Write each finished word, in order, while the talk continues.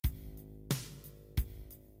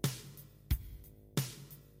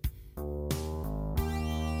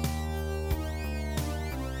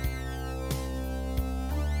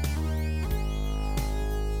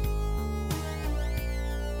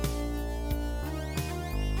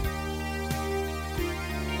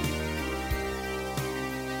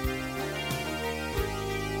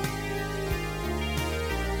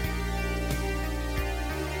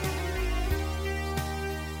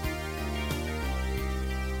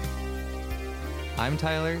I'm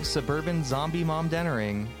Tyler, suburban zombie mom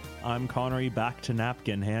Dennering. I'm Konnery, back to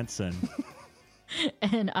napkin Hansen.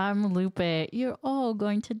 And I'm Lupe. You're all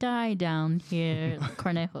going to die down here,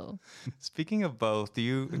 Cornejo. Speaking of both,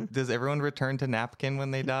 does everyone return to napkin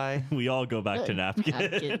when they die? We all go back to napkin.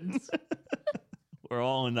 Napkins. We're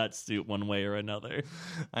all in that suit one way or another.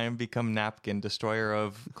 I am become napkin, destroyer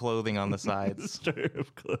of clothing on the sides. Destroyer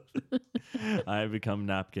of clothing. I have become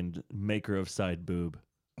napkin, maker of side boob.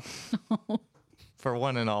 For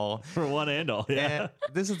one and all. For one and all, yeah. And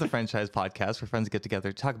this is the Friendchise Podcast where friends get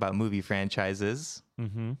together to talk about movie franchises.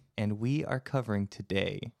 Mm-hmm. And we are covering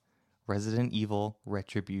today Resident Evil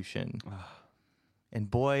Retribution.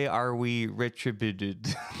 And boy, are we retributed.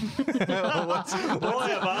 Boy,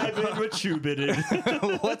 have I been retributed.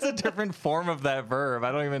 What's a different form of that verb?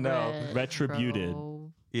 I don't even know. Retributed.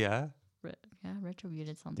 Yeah? Yeah,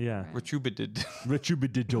 retributed sounds Yeah. right. Retributed.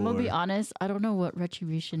 Retributed. I'm gonna be honest, I don't know what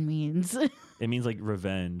retribution means. It means like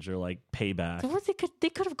revenge or like payback. What they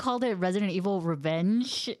could have called it Resident Evil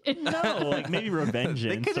Revenge. No, like maybe revengeance.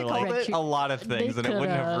 They could have or called like, it a lot of things and it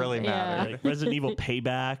wouldn't have really yeah. mattered. like Resident Evil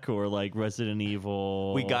Payback or like Resident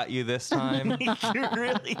Evil. We got you this time. You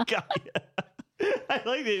really got you. I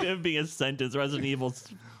like it being a sentence. Resident Evil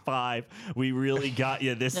 5. We really got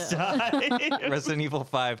you this time. Resident Evil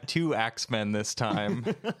 5, 2 Axemen this time.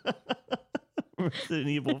 Resident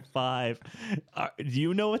Evil 5. Do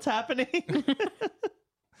you know what's happening?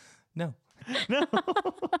 No.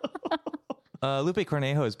 Lupe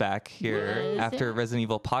Cornejo is back here Yes, after yeah. Resident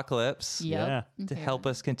Evil Apocalypse Yep. to help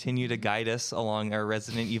us continue to guide us along our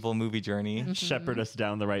Resident Evil movie journey. Shepherd us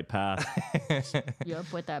down the right path.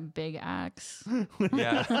 Yep, with that big axe.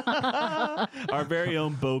 Yeah. Our very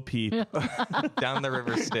own Bo Peep. Down the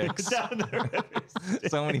river Styx. Down the river.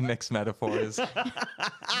 So many mixed metaphors.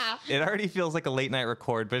 It already feels like a late night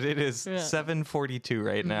record, but it is 7:42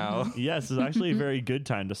 right now. Yes, it's actually a very good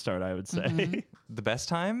time to start, I would say. The best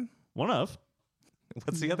time? One of.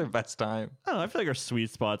 What's the other best time? I don't know. I feel like our sweet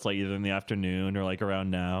spot's like either in the afternoon or like around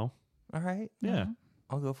now. All right. Yeah.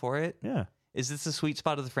 I'll go for it. Yeah. Is this the sweet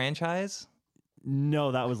spot of the franchise?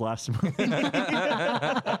 No, that was last month.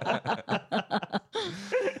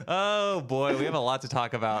 Oh boy, we have a lot to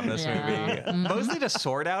talk about in this movie. Mostly to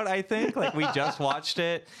sort out, I think. Like we just watched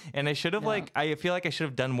it and I should have I feel like I should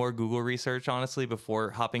have done more Google research, honestly,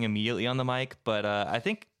 before hopping immediately on the mic. But I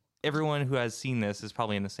think everyone who has seen this is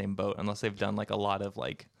probably in the same boat unless they've done like a lot of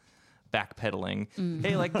like backpedaling.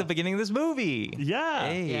 Hey, like the beginning of this movie. Yeah.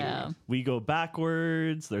 Hey. Yeah. We go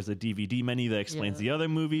backwards. There's a DVD menu that explains the other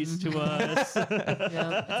movies to us. Yep.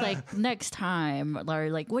 It's like next time,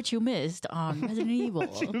 or like what you missed on Resident Evil.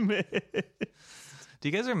 Do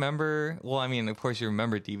you guys remember? Well, I mean, of course you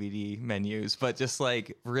remember DVD menus, but just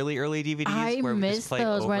like really early DVDs I where we just missed play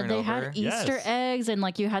those over where and they over. had Easter Yes. eggs and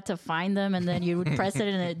like you had to find them and then you would press it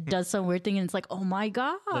and it does some weird thing and it's like, oh my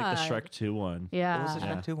god, Like the Shrek 2 one. Yeah. What was the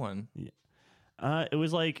Shrek 2 one? It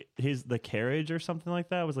was like the carriage or something like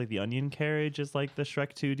that. It was like the onion carriage is like the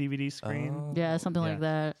Shrek 2 DVD screen. Yeah, something like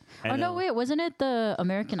that. And, oh no, wait, wasn't it the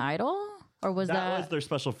American Idol? Or was that that was their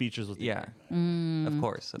special features with the Yeah. Of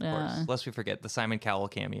course. yeah. Lest we forget the Simon Cowell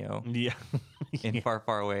cameo Yeah. in Far,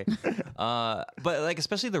 Far Away. But like,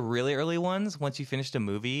 especially the really early ones, once you finished a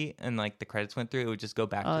movie and like the credits went through, it would just go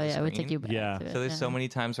back to Oh the yeah, screen. it would take you back Yeah. to it. So there's yeah. so many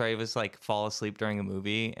times where I was like fall asleep during a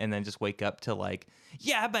movie and then just wake up to like,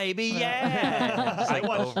 yeah, baby, yeah. Just, like,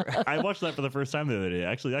 over. I watched that for the first time the other day.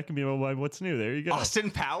 Actually, that can be my what's new. There you go. Austin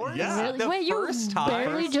Powers? Yeah. Really? The Wait, you first time?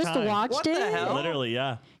 barely First just time. watched What the it? hell? Literally,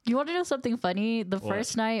 yeah. You want to know something funny? The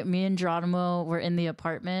first night me and Geronimo were in the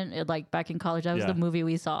apartment, like back in college, that was Yeah. the movie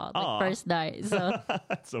we saw, like Aw. first night. So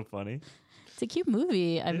That's so funny. it's a cute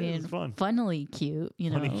movie. I mean, is fun. funnily cute, you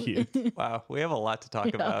know. Funny cute. Wow, we have a lot to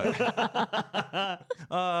talk about.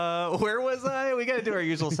 Where was I? We got to do our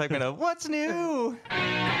usual segment of What's New?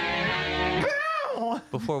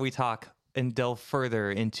 Before we talk and delve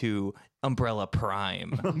further into Umbrella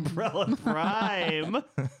Prime. Umbrella Prime.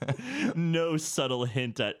 No subtle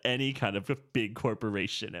hint at any kind of big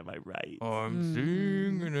corporation, am I right? I'm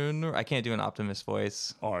singing in the... I can't do an Optimus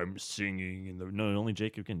voice. I'm singing in the... No, only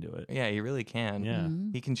Jacob can do it. Yeah, he really can. Yeah.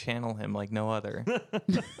 He can channel him like no other.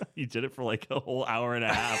 He did it for like a whole hour and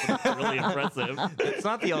a half. It's really impressive. It's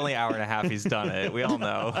not the only hour and a half he's done it. We all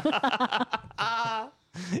know.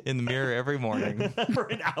 In the mirror every morning. For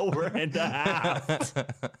an hour and a half.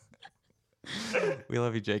 We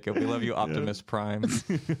love you, Jacob. We love you, Optimus Prime.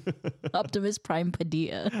 Optimus Prime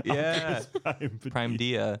Padilla. Yeah. Prime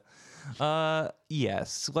Dia.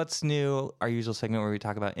 Yes. What's new? Our usual segment where we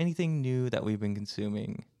talk about anything new that we've been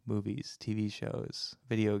consuming. Movies, TV shows,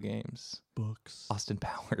 video games, Books. Austin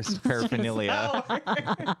Powers, paraphernalia.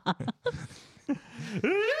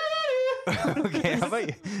 Okay, how about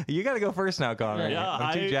you? You got to go first now, Connor. Yeah,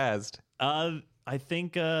 I'm too jazzed. I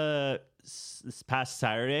think this past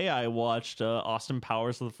Saturday I watched Austin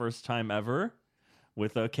Powers for the first time ever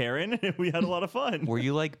with Karen, and we had a lot of fun. Were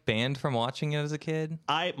you like banned from watching it as a kid?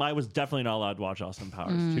 I was definitely not allowed to watch Austin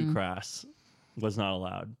Powers. Too crass. Was not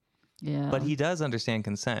allowed. Yeah. But he does understand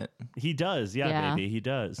consent. He does, Yeah. baby, he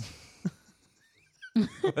does. He's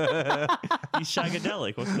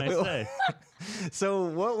shagadelic. What can I say? So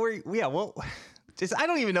what were just I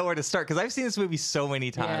don't even know where to start because I've seen this movie so many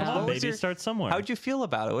times. Yeah. What was Maybe start somewhere. How'd you feel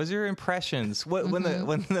about it? What was your impressions? When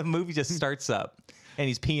the movie just starts up and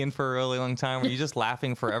he's peeing for a really long time, were you just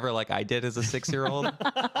laughing forever like I did as a 6-year-old?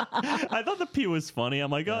 I thought the pee was funny.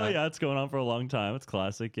 I'm like, oh yeah, it's going on for a long time. It's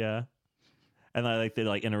classic, yeah. And they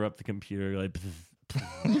interrupt the computer like.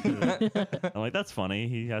 I'm like, that's funny.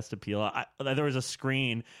 He has to peel out. There was a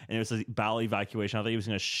screen and it was a bowel evacuation. I thought he was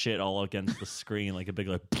gonna shit all against the screen like a big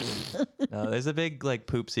like. No, there's a big like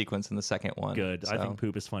poop sequence in the second one. Good. So. I think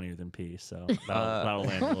poop is funnier than pee, so that'll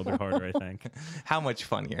land a little bit harder. I think How much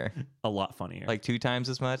funnier? a lot funnier. Like 2 times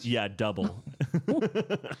as much? yeah, double.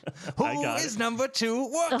 Who is number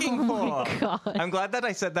 2 working for? God. I'm glad that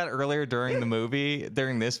I said that earlier during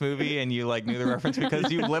this movie, and you like knew the reference because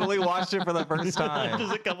you literally watched it for the first time.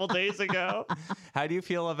 Just a couple days ago. How do you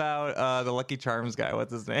feel about the Lucky Charms guy?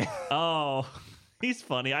 What's his name? Oh, he's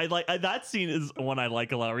funny. I like that scene is one I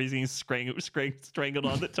like a lot. Where he's being strangled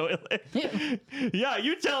on the toilet. Yeah,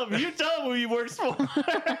 you tell him. You tell him who he works for.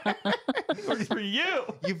 He works for you.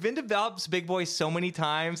 You've been to Bob's Big Boy so many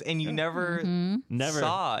times, and you never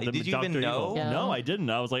saw. The Did you even Dr. know? Evil. Yeah. No, I didn't.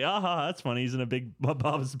 I was like, aha, that's funny. He's in a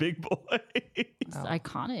Bob's Big Boy. It's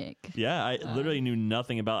iconic. Yeah, I literally knew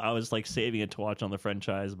nothing about. I was like saving it to watch on the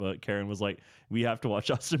franchise, but Karen was like, "We have to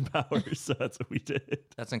watch Austin Powers," so that's what we did.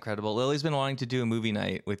 That's incredible. Lily's been wanting to do a movie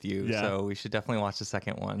night with you, Yeah. so we should definitely watch the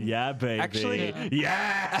second one. Yeah, baby. Actually,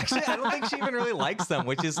 yeah. I don't think she even really likes them,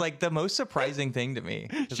 which is like the most surprising thing to me.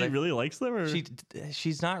 'Cause She really likes them, or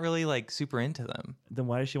she's not really like super into them. then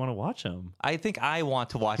why does she want to watch them? I think I want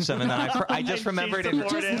to watch them, and then I just remembered in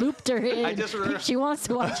supported. Just looped her in. I just re- She wants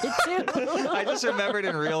to watch it too. I just remembered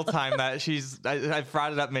in real time that I've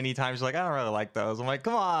brought it up many times. She's like, I don't really like those. I'm like,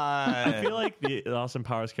 come on. I feel like the Austin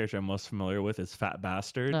Powers character I'm most familiar with is Fat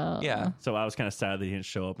Bastard. Yeah, So I was kind of sad that he didn't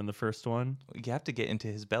show up in the first one. you have to get into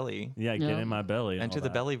his belly. Yeah, get in my belly. and Enter all the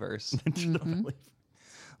that. Bellyverse. Enter the belly.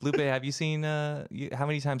 Lupe, have you seen? How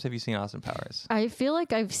many times have you seen Austin Powers? I feel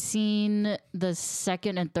like I've seen the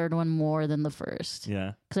second and third one more than the first.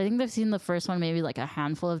 Yeah. Because I think I've seen the first one maybe like a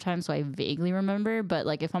handful of times, so I vaguely remember. But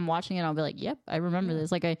like if I'm watching it, I'll be like, yep, I remember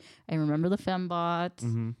this. Like I remember the fembots,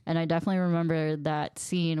 and I definitely remember that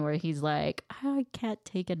scene where he's like, I can't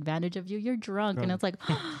take advantage of you. You're drunk. And it's like,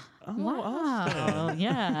 wow.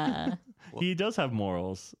 Yeah. He does have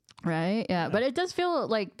morals. Right. Yeah. But it does feel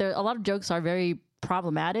like a lot of jokes are very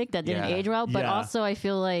problematic that didn't Yeah. age well. But Yeah. also I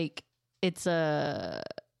feel like it's a...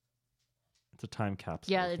 It's a time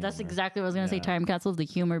capsule. Yeah, of that's humor. exactly what I was going to say. Yeah. Time capsule of the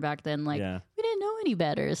humor back then. Like, Yeah. we didn't know any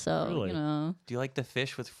better. So, Really? you know. Do you like the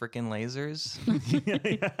fish with freaking lasers?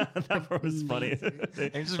 Yeah, that part was funny.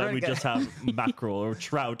 just Like we very- just have mackerel or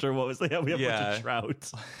trout or what was that? Yeah, we have a bunch Yeah. of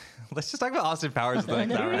trout. Let's just talk about Austin Powers for the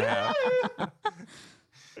next hour and a half.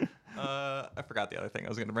 I forgot the other thing I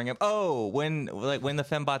was going to bring up. Oh, when the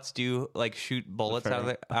fembots do like shoot bullets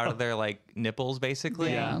out of their like nipples,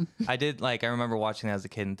 basically. Yeah. I remember watching that as a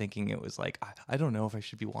kid and thinking it was like I don't know if I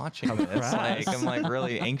should be watching this. crass. Like I'm like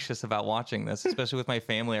really anxious about watching this, especially with my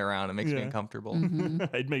family around. It makes me Yeah. uncomfortable.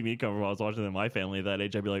 It'd make me comfortable. I was watching it in my family at that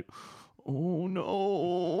age. I'd be like, oh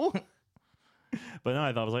no. But no,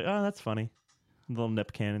 I thought I was like, oh, that's funny. Little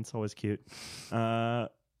nip cannon's always cute.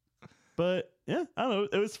 But yeah, I don't know.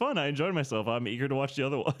 It was fun. I enjoyed myself. I'm eager to watch the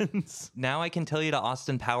other ones. Now I can tell you to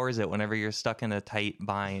Austin Powers it whenever you're stuck in a tight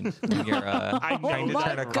bind when you're trying to my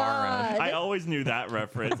turn a car around. God. I always knew that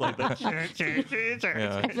reference. Like the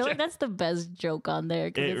Yeah. I feel like that's the best joke on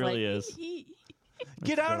there. 'Cause It it's really like, is.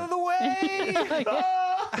 Get out of the way!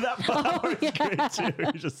 That part was great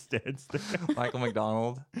too. He just stands there. Michael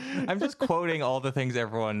McDonald. I'm just quoting all the things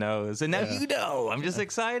everyone knows, and now you know. I'm just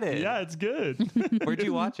excited. Yeah, it's good. Where'd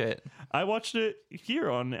you watch it? I watched it here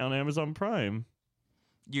on Amazon Prime.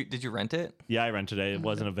 Did you rent it? Yeah, I rented it. It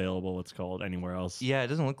wasn't available. It's called anywhere else. Yeah, it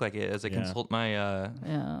doesn't look like it. As I Yeah. consult my Yeah.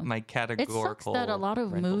 my It categorical. sucks that a lot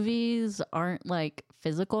of rental. movies aren't like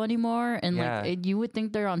physical anymore, and Yeah. you would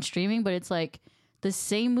think they're on streaming, but it's like the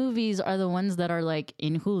same movies are the ones that are like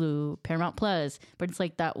in Hulu, Paramount Plus, but it's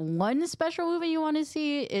like that one special movie you want to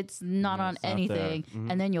see, it's not on it's not there. anything,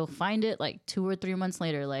 and then you'll find it like 2 or 3 months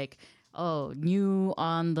later, like new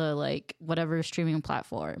on the like whatever streaming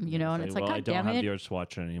platform, you know, and it's like, God I don't damn have it. the urge to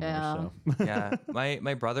watch it anymore. Yeah. So Yeah,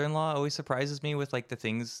 my brother-in-law always surprises me with like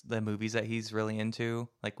the movies that he's really into.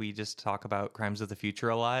 Like we just talk about Crimes of the Future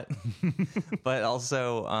a lot, but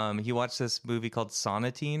also he watched this movie called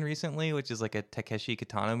Sonatine recently, which is like a Takeshi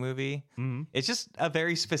Kitano movie. Mm-hmm. It's just a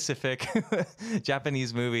very specific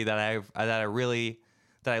Japanese movie that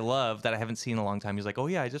I love, that I haven't seen in a long time. He's like, oh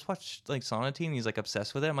yeah, I just watched like Sonatine. He's like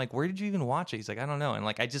obsessed with it. I'm like, where did you even watch it? He's like, I don't know. And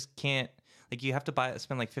like, I just can't, like, you have to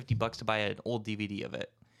spend like $50 to buy an old DVD of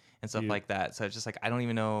it and stuff like that. So it's just like, I don't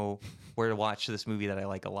even know where to watch this movie that I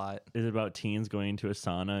like a lot. is it about teens going into a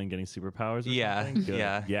sauna and getting superpowers? Or Yeah. something? Good.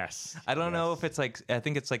 Yeah. Yes. I don't know if it's like, I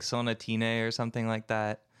think it's like Sonatine or something like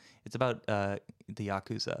that. It's about the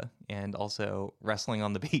Yakuza and also wrestling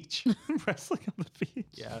on the beach. Wrestling on the beach.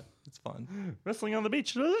 Yeah, it's fun. Wrestling on the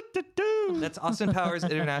beach. That's Austin Powers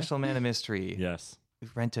International Man of Mystery. Yes.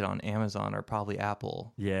 We've rented on Amazon or probably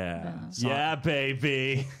Apple. Yeah. Yeah,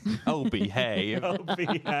 baby. Oh, behave. Oh,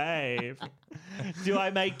 behave. Do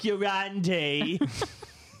I make you Randy?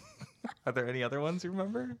 Are there any other ones you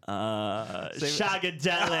remember?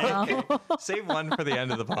 Shagadelic. Save one for the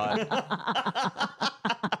end of the pod.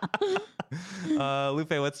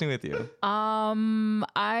 Lupe, what's new with you?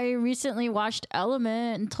 I recently watched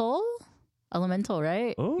Elemental,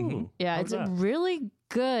 right? Oh. Yeah, it's really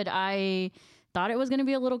good. I thought it was going to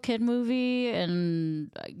be a little kid movie and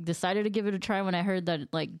I decided to give it a try when I heard that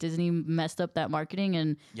like Disney messed up that marketing,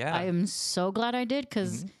 and I am so glad I did,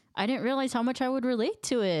 because I didn't realize how much I would relate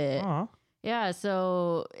to it. Aw. Yeah,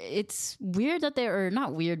 so it's weird that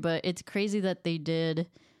not weird, but it's crazy that they did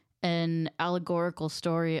an allegorical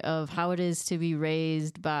story of how it is to be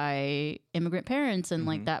raised by immigrant parents and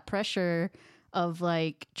like that pressure of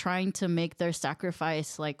like trying to make their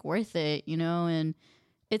sacrifice like worth it, you know? And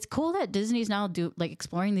it's cool that Disney's now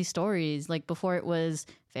exploring these stories. Like before it was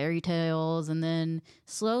fairy tales, and then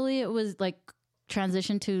slowly it was like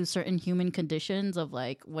transitioned to certain human conditions of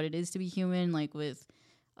like what it is to be human, like with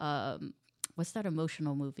what's that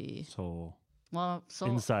emotional movie? Soul.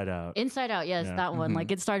 Inside Out. Yes, Yeah. that one. Like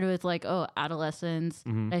it started with like, adolescence.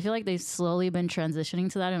 I feel like they've slowly been transitioning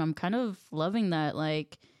to that, and I'm kind of loving that.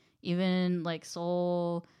 Like even like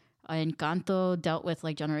Soul, Encanto dealt with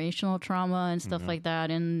like generational trauma and stuff like that,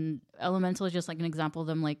 and Elemental is just like an example of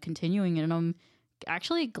them like continuing it. And I'm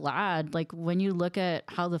actually glad, like when you look at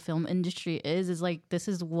how the film industry is like this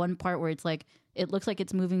is one part where it's like it looks like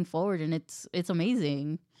it's moving forward, and it's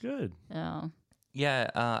amazing. Good. Yeah.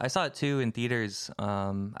 I saw it too in theaters,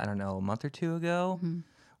 I don't know, a month or two ago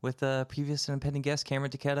with a previous independent guest,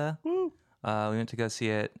 Cameron Takeda. Woo. We went to go see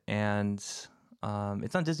it, and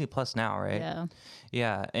it's on Disney Plus now, right? Yeah.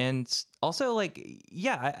 Yeah. And also, like,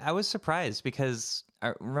 I was surprised because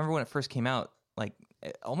I remember when it first came out, like,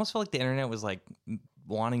 it almost felt like the internet was like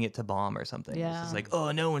wanting it to bomb or something. Yeah. It's just like,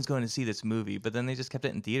 oh, no one's going to see this movie. But then they just kept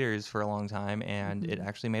it in theaters for a long time, and it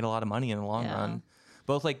actually made a lot of money in the long run,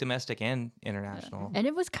 both like domestic and international. And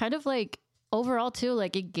it was kind of like overall too,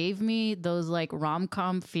 like it gave me those like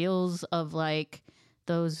rom-com feels of like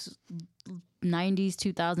those 90s,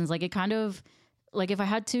 2000s. Like it kind of, like if I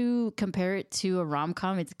had to compare it to a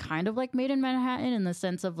rom-com, it's kind of like Made in Manhattan in the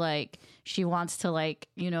sense of like she wants to like,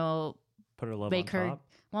 you know, Put her love make on her top.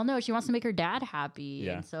 well, no, she wants to make her dad happy.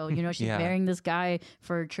 Yeah. And so, you know, she's Yeah. marrying this guy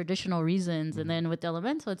for traditional reasons. And then with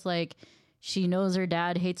Elemental, it's like she knows her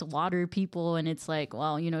dad hates water people. And it's like,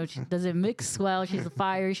 well, you know, she doesn't mix well. She's a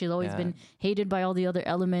fire. She's always been hated by all the other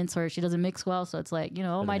elements, or she doesn't mix well. So it's like, you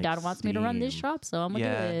know, my make dad wants me to run this steam. shop, so I'm going to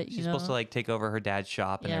do it. She's supposed to like take over her dad's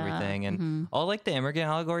shop and Yeah. everything. And all like the immigrant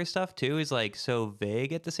allegory stuff too is like so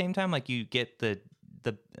vague at the same time. Like you get the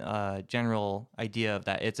general idea of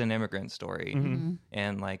that it's an immigrant story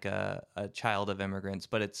and like a child of immigrants,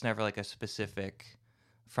 but it's never like a specific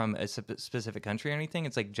from a specific country or anything.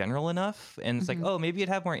 It's like general enough, and it's like, oh, maybe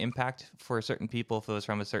it'd have more impact for certain people if it was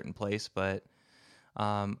from a certain place. But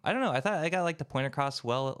I don't know. I thought I got like the point across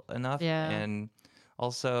well enough, and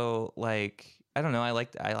also like I don't know. I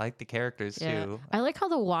like the characters too. I like how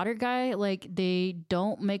the water guy, like they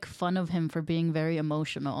don't make fun of him for being very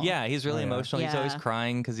emotional. Yeah, he's really emotional. He's always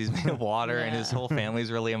crying because he's made of water, and his whole family's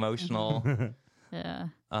really emotional. Yeah.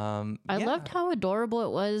 I loved how adorable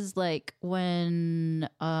it was, like when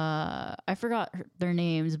I forgot their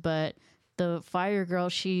names, but the fire girl,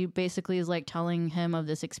 she basically is like telling him of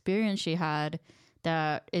this experience she had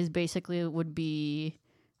that is basically would be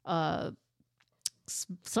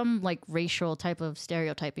some like racial type of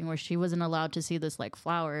stereotyping where she wasn't allowed to see this like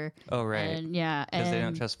flower. Oh right. And because they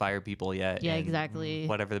don't trust fire people yet. Yeah, in exactly.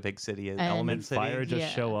 Whatever the big city is, And Element City. Fire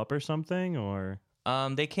just show up or something, or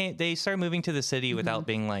They started moving to the city without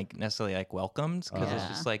being like necessarily like welcomed because it's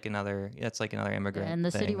just like another immigrant. And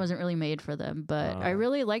the city thing. wasn't really made for them. But I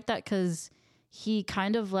really like that because he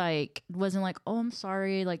kind of like wasn't like, oh, I'm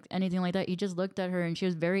sorry, like anything like that. He just looked at her and she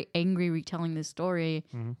was very angry retelling this story.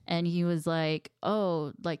 And he was like,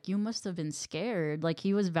 oh, like you must have been scared. Like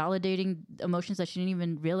he was validating emotions that she didn't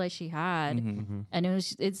even realize she had. And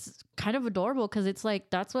it's kind of adorable because it's like,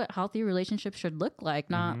 that's what healthy relationships should look like.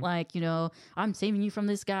 Not like, you know, I'm saving you from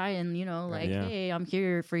this guy and, you know, like, hey, I'm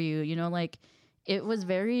here for you. You know, like it was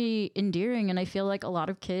very endearing. And I feel like a lot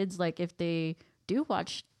of kids, like if they do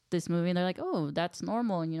watch this movie and they're like, oh, that's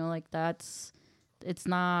normal, and you know, like it's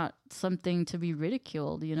not something to be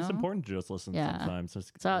ridiculed, you know. It's important to just listen sometimes.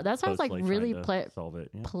 So that's why I was like really solve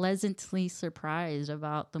it. pleasantly surprised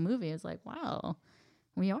about the movie. It's like, wow,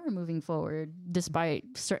 we are moving forward despite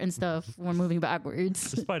certain stuff. We're moving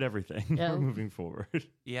backwards. Despite everything, we're moving forward.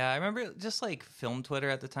 Yeah, I remember just like film Twitter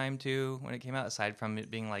at the time too when it came out. Aside from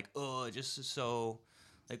it being like, oh, just so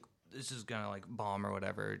like this is gonna like bomb or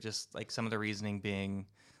whatever. Just like some of the reasoning being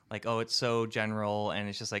like, oh, it's so general, and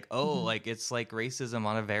it's just like, oh, like it's like racism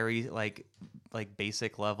on a very like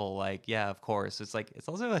basic level. Like, yeah, of course, it's like it's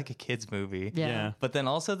also like a kids movie. Yeah. But then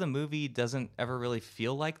also the movie doesn't ever really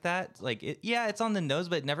feel like that. Like, it's on the nose,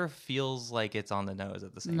 but it never feels like it's on the nose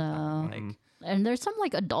at the same time. Like, and there's some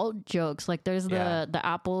like adult jokes. Like there's the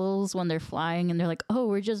apples when they're flying, and they're like, oh,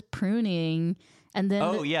 we're just pruning. And then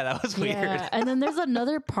that was weird. Yeah. And then there's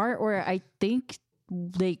another part where I think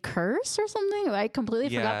they curse or something. I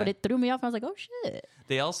completely forgot, but it threw me off. I was like, oh shit.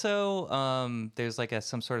 They also there's like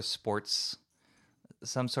some sort of sport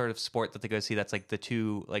that they go see that's like the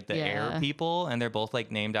two like the air people, and they're both like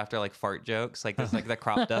named after like fart jokes. Like there's like the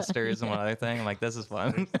crop dusters and one other thing. I'm like, this is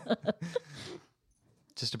fun.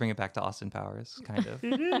 Just to bring it back to Austin Powers, kind of.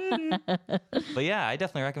 But yeah, I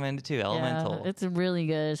definitely recommend it too. Elemental. It's really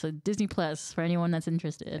good. So Disney Plus for anyone that's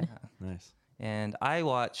interested. Yeah. Nice. And I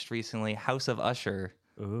watched recently House of Usher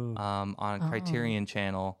on Criterion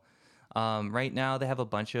Channel. Right now, they have a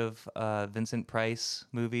bunch of Vincent Price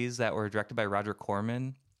movies that were directed by Roger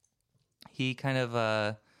Corman. He kind of,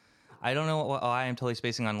 I don't know why I'm totally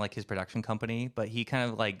spacing on like his production company, but he kind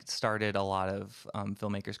of like started a lot of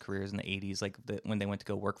filmmakers' careers in the 80s, like when they went to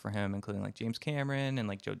go work for him, including like James Cameron and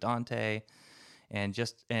like Joe Dante and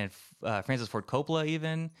Francis Ford Coppola,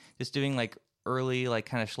 even just doing like early like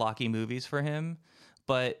kind of schlocky movies for him.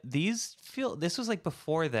 But this was like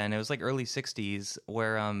before then. It was like early 60s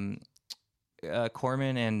where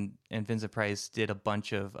Corman and Vincent Price did a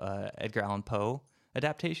bunch of Edgar Allan Poe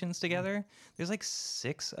adaptations together. There's like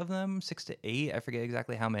 6 of them, 6 to 8, I forget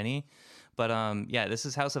exactly how many. But this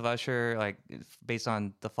is House of Usher, like based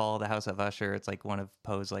on The Fall of the House of Usher. It's like one of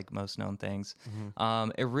Poe's like most known things.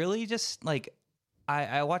 It really just like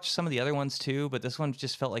I watched some of the other ones too, but this one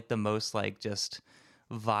just felt like the most like just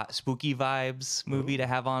spooky vibes movie to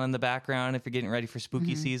have on in the background. If you're getting ready for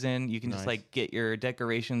spooky season, you can just like get your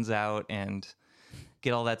decorations out and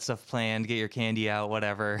get all that stuff planned, get your candy out,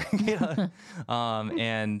 whatever,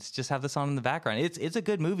 and just have this on in the background. It's a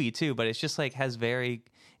good movie too, but it's just like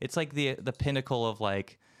it's like the pinnacle of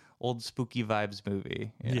like old spooky vibes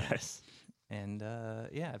movie. Yes. And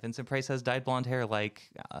Vincent Price has dyed blonde hair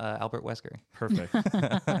like Albert Wesker. Perfect.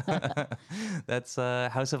 That's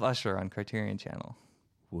House of Usher on Criterion Channel.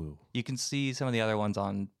 Woo. You can see some of the other ones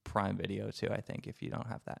on Prime Video too, I think, if you don't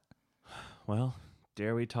have that. Well,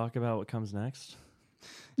 dare we talk about what comes next?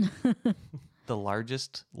 The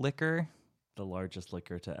largest liquor? The largest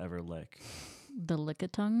liquor to ever lick. The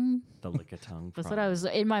Lickitung? The Lickitung. That's what I was,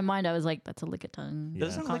 in my mind, I was like, that's a Lickitung. Yeah.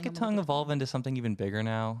 Doesn't Lickitung evolve into something even bigger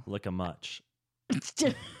now? Lick-a-much.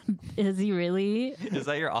 Is he really? Is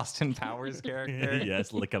that your Austin Powers character?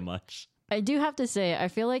 Yes, Lick-a-much. I do have to say, I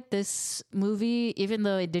feel like this movie, even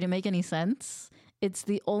though it didn't make any sense, it's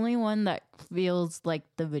the only one that feels like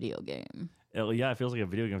the video game. It feels like a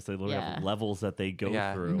video game. So they have levels that they go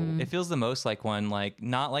through. It feels the most like one, like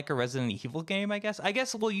not like a Resident Evil game, I guess.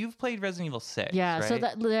 Well, you've played Resident Evil 6, yeah. right?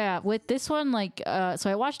 So with this one, like, so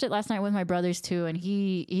I watched it last night with my brothers too, and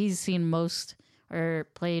he's seen most or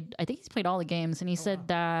played. I think he's played all the games, and he said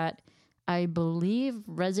that I believe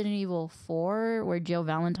Resident Evil 4, where Jill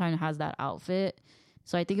Valentine has that outfit.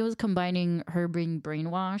 So I think it was combining her being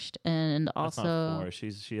brainwashed and That's also not 4.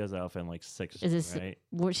 She has an outfit in like 6. Is this right?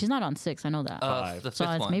 Well, she's not on 6. I know that. 5. The so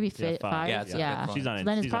fifth it's one. maybe 5. 5. Yeah, she's on. So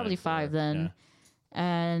then it's she's probably on 5 4. then. Yeah.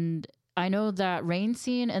 And I know that rain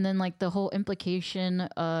scene, and then like the whole implication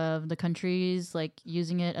of the countries like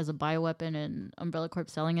using it as a bioweapon and Umbrella Corp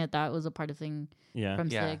selling it. That was a part of thing from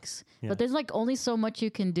 6. Yeah. But there's like only so much you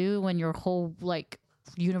can do when your whole like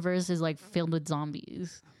universe is like filled with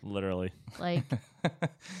zombies. Literally. Like,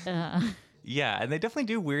 Yeah, and they definitely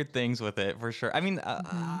do weird things with it for sure. I mean,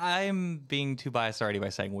 I'm being too biased already by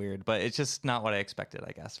saying weird, but it's just not what I expected,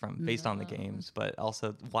 I guess, from based on the games. But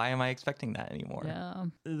also, why am I expecting that anymore? yeah.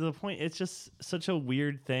 The point, it's just such a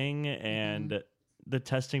weird thing, and the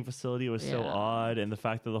testing facility was so Yeah. odd, and the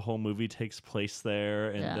fact that the whole movie takes place there,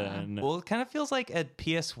 and Yeah. then Well, it kind of feels like a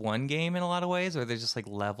PS1 game in a lot of ways, where there's just like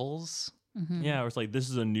levels. yeah, it's like, this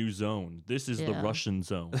is a new zone. This is the Yeah. Russian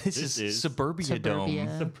zone. This is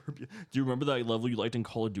Suburbiadome. Suburbia. Do you remember that level you liked in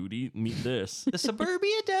Call of Duty? Meet this. The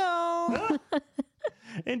Suburbiadome.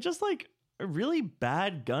 And just like a really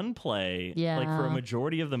bad gunplay. Like for a Yeah.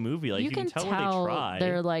 majority of the movie. Like you can tell where they try.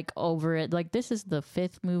 they're like over it. Like, this is the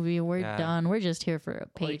 5th movie. We're Yeah. done. We're just here for a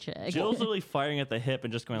Like, paycheck. Jill's literally firing at the hip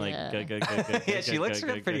and just going like, Yeah. Yeah, she looks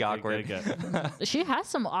pretty awkward. She has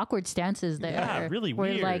some awkward stances there. Yeah, really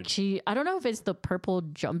where, like, weird. I don't know if it's the purple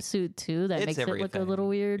jumpsuit too that It's makes it look a everything. little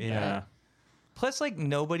weird. Yeah. Plus, like,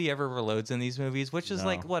 nobody ever reloads in these movies, which is No.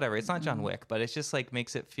 like whatever. It's not John Wick, but it's just like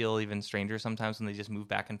makes it feel even stranger sometimes when they just move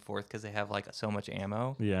back and forth because they have like so much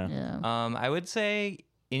ammo. Yeah. Yeah. I would say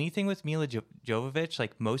anything with Mila Jovovich,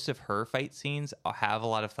 like most of her fight scenes have a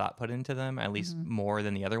lot of thought put into them, at least more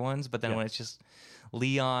than the other ones. But then Yeah. when it's just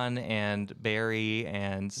Leon and Barry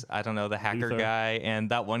and I don't know, the hacker Luther. guy and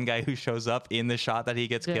that one guy who shows up in the shot that he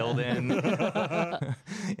gets Yeah. killed in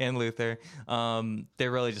and Luther,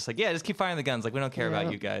 they're really just like, yeah, just keep firing the guns. Like, we don't care about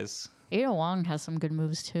Yep. you guys. Ada Wong has some good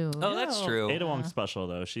moves too. Oh, that's true. Ada Wong's special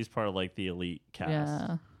though. She's part of like the elite cast.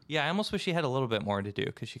 yeah. Yeah, I almost wish she had a little bit more to do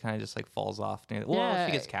because she kind of just like falls off. Well, Yeah.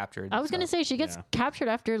 she gets captured. I was gonna say she gets Yeah. captured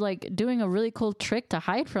after like doing a really cool trick to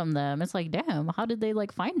hide from them. It's like, damn, how did they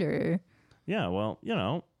like find her? Yeah, well, you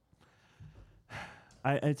know,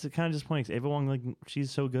 it's kind of disappointing. 'Cause Ava Wong, like,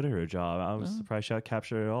 she's so good at her job. I was surprised she got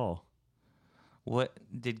captured at all. What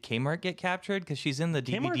did Kmart get captured? Because she's in the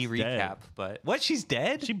DVD Kmart's dead. recap. But what? She's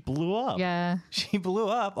dead? She blew up. Yeah. She blew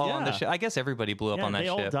up on the Yeah. ship. I guess everybody blew up Yeah, on that they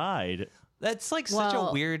all ship. died. That's like such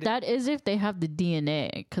a weird. That is if they have the DNA,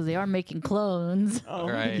 because they are making clones. Oh,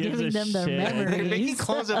 Right. who gives Giving a them their shit? memory. They're making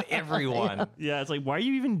clones of everyone. Yeah, it's like, why are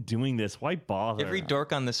you even doing this? Why bother? Every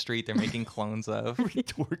dork on the street, they're making clones of. Every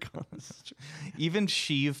dork on the street. Even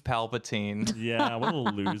Sheev Palpatine. Yeah, what a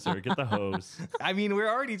loser. Get the hose. I mean, we're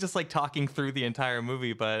already just like talking through the entire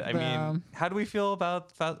movie, but I mean, how do we feel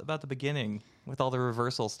about the beginning with all the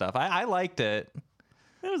reversal stuff? I liked it.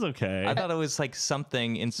 It was okay. I thought it was like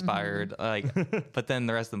something inspired, like, but then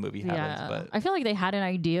the rest of the movie happens. Yeah. But I feel like they had an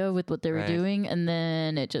idea with what they were Right. doing, and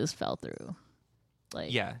then it just fell through.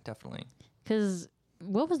 Like, yeah, definitely. because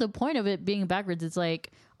what was the point of it being backwards? It's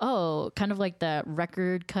like, oh, kind of like that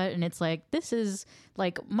record cut, and it's like, this is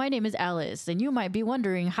like, my name is Alice, and you might be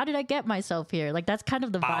wondering, how did I get myself here? Like, that's kind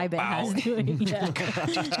of the vibe it has to it. Yeah.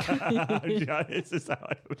 Yeah, it's just how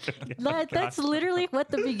I would That's literally what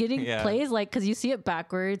the beginning Yeah. plays like, because you see it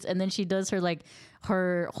backwards, and then she does her like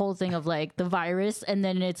her whole thing of like the virus, and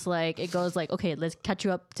then it's like it goes like, okay, let's catch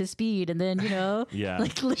you up to speed, and then Yeah.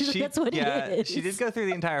 like literally that's what it is. She did go through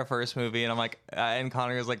the entire first movie, and I'm like, and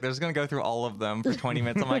Connor was like, "There's gonna go through all of them for 20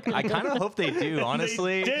 minutes." I'm like, I kind of hope they do.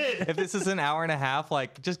 Honestly, did. if this is an hour and a half,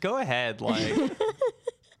 like, just go ahead. Like,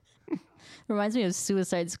 Reminds me of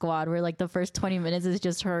Suicide Squad, where like the first 20 minutes is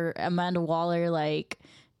just her Amanda Waller like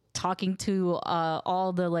talking to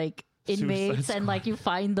all the like inmates, Suicide and like you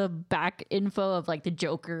find the back info of like the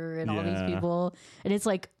Joker and all these Yeah. people, and it's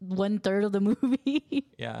like 1/3 of the movie.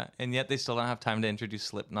 yeah, and yet they still don't have time to introduce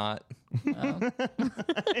Slipknot.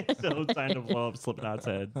 So time to blow up Slipknot's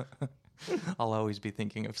head. I'll always be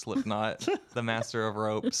thinking of Slipknot, the master of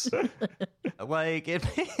ropes. Like,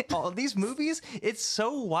 all these movies, it's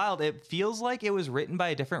so wild. It feels like it was written by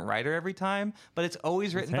a different writer every time, but it's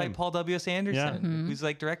always written by him. Paul W.S. Anderson, Mm-hmm. who's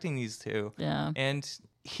like directing these two. Yeah. And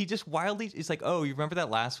he just wildly, it's like, oh, you remember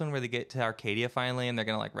that last one where they get to Arcadia finally and they're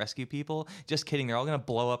going to like rescue people? Just kidding. They're all going to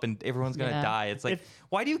blow up and everyone's going to Yeah. die. It's like,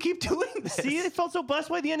 why do you keep doing this? See, it felt so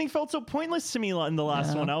blessed. Why the ending felt so pointless to me in the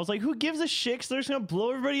last Yeah. one. I was like, who gives a shit? 'Cause they're just going to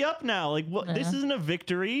blow everybody up now. Like, what? This isn't a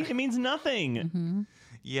victory. It means nothing.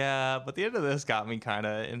 Yeah, but the end of this got me kind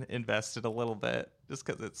of invested a little bit just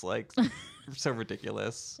because it's like so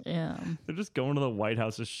ridiculous. Yeah. They're just going to the White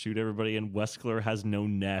House to shoot everybody, and Weskler has no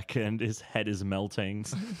neck, and his head is melting.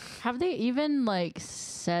 Have they even like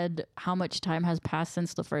said how much time has passed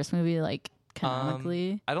since the first movie, like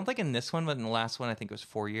canonically? I don't think in this one, but in the last one, I think it was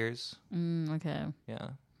 4 years. Okay. Yeah.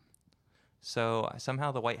 So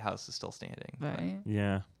somehow the White House is still standing. but- Right.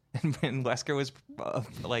 Yeah. And when Wesker was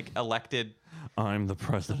like elected, I'm the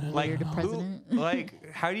president. like Weird president.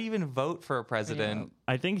 like how do you even vote for a president?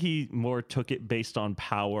 I think he more took it based on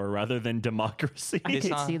power rather than democracy. I They could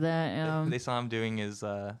saw- see that. They saw him doing his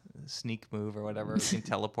sneak move or whatever. He can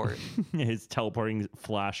teleport. His teleporting,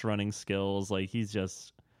 flash running skills, like he's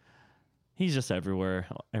just everywhere,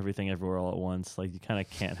 everything everywhere all at once. Like you kind of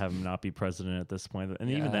can't have him not be president at this point. And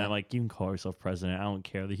even then, like you can call yourself president. I don't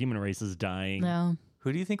care. The human race is dying. No.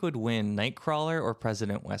 Who do you think would win, Nightcrawler or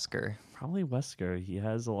President Wesker? Probably Wesker. He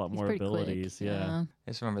has a lot He's more pretty abilities. quick. Yeah. I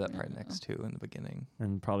just remember that part next too in the beginning.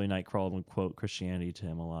 And probably Nightcrawler would quote Christianity to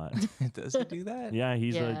him a lot. Does he do that? Yeah,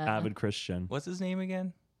 he's an Yeah. avid Christian. What's his name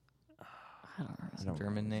again? I don't know. It's a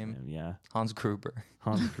German name. Yeah. Hans Gruber.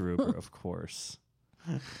 Hans Gruber, of course.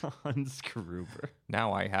 Hans Gruber.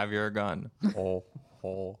 Now I have your gun. Oh,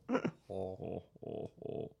 oh, oh.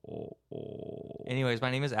 Anyways,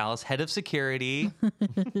 my name is Alice, head of security.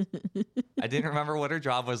 I didn't remember what her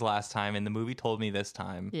job was last time, and the movie told me this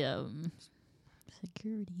time. Yeah.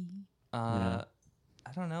 Security. I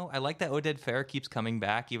don't know. I like that Oded Fair keeps coming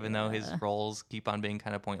back, even though his roles keep on being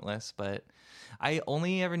kind of pointless. But I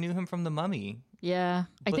only ever knew him from The Mummy. Yeah.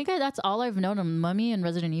 I think that's all I've known him, Mummy and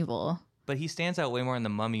Resident Evil. But he stands out way more in the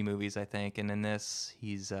Mummy movies, I think. And in this,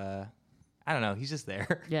 he's, I don't know, he's just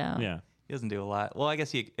there. Yeah. Yeah. He doesn't do a lot. Well, I guess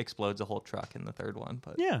he explodes a whole truck in the third one.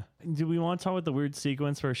 But Yeah. Do we want to talk about the weird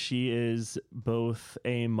sequence where she is both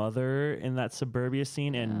a mother in that suburbia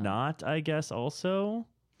scene and not, I guess, also?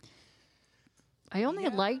 I only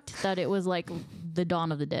liked that it was like the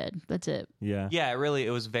Dawn of the Dead. That's it. Yeah. yeah, it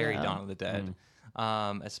was very Yeah. Dawn of the Dead.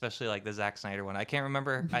 Especially like the Zack Snyder one. I can't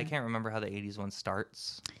remember how the 80s one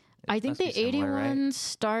starts. I think the 81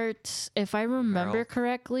 starts, if I remember Meryl.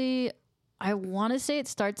 correctly, I want to say it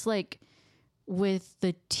starts like with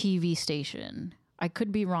the TV station. I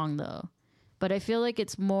could be wrong though, but I feel like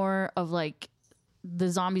it's more of like the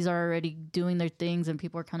zombies are already doing their things and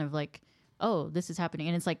people are kind of like, oh, this is happening.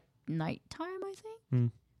 And it's like nighttime, I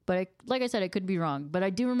think. But like I said, I could be wrong. But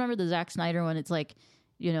I do remember the Zack Snyder one. It's like,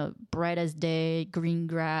 you know, bright as day, green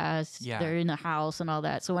grass. Yeah. They're in a house and all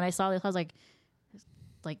that. So when I saw this, I was like,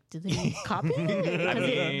 did they copy it? I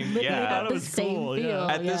mean, yeah. Had That the was same cool, yeah. feel.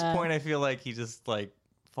 At this point, I feel like he just like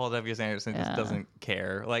Paul W.S. Anderson just doesn't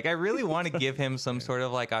care. Like, I really want to give him some sort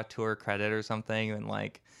of like auteur credit or something. And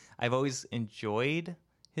like, I've always enjoyed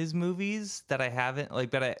his movies that I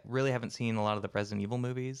really haven't seen a lot of the Resident Evil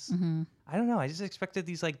movies. I don't know. I just expected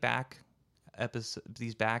these like back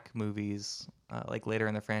movies like later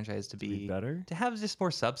in the franchise to be better, to have just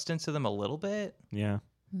more substance to them a little bit. Yeah.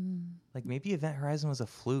 Like maybe Event Horizon was a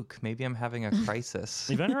fluke. Maybe I'm having a crisis.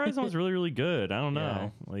 Event Horizon was really, really good. I don't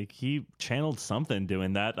know. Like he channeled something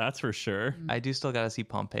doing that. That's for sure. I do still got to see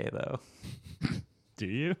Pompeii though. Do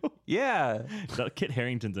you? Yeah. Kit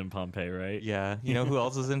Harington's in Pompeii, right? Yeah. You know who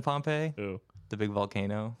else is in Pompeii? Who? The big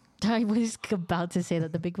volcano. I was about to say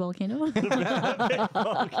that the big volcano.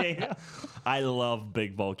 Volcano. I love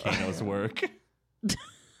Big Volcano's work.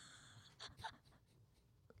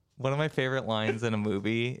 One of my favorite lines in a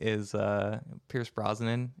movie is Pierce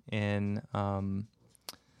Brosnan in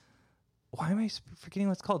why am I forgetting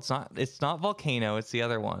what it's called? It's not Volcano. It's the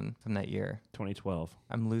other one from that year. 2012.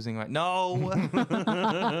 I'm losing my no.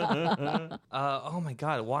 Oh my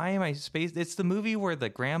god! Why am I spaced? It's the movie where the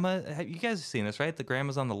grandma. You guys have seen this, right? The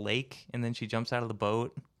grandma's on the lake and then she jumps out of the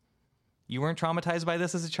boat. You weren't traumatized by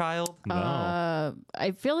this as a child? No.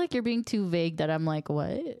 I feel like you're being too vague that I'm like,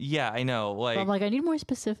 what? Yeah, I know. Like, I'm like, I need more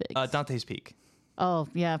specifics. Dante's Peak. Oh,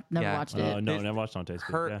 yeah. Never Yeah. watched Oh, it. no, never watched Dante's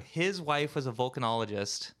Peak. His wife was a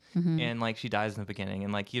volcanologist, and like she dies in the beginning,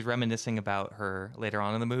 and like he's reminiscing about her later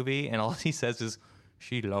on in the movie, and all he says is,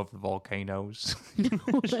 "She loved volcanoes,"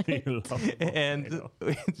 and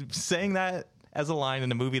saying that as a line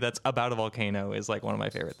in a movie that's about a volcano is like one of my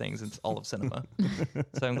favorite things in all of cinema.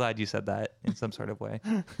 So I'm glad you said that in some sort of way.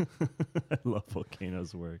 I love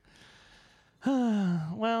Volcano's work.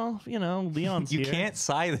 Well, you know, Leon's You here. can't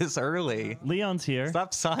sigh this early. Leon's here.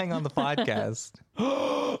 Stop sighing on the podcast.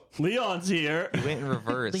 Leon's here. You went in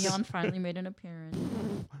reverse. Leon finally made an appearance.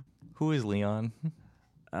 Who is Leon?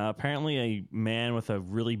 Apparently a man with a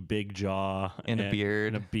really big jaw And a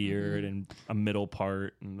beard. and a middle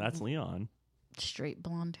part, and that's Leon. Straight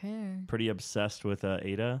blonde hair. Pretty obsessed with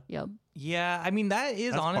Ada. Yep. Yeah, I mean that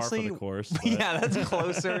is That's honestly par for the course. but- yeah, that's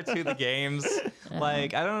closer to the games.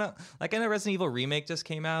 Like I don't know, like I know Resident Evil remake just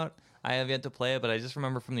came out. I have yet to play it, but I just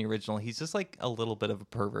remember from the original, he's just like a little bit of a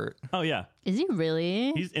pervert. Oh yeah, Is he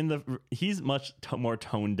really? he's much more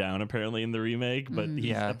toned down apparently in the remake, but he's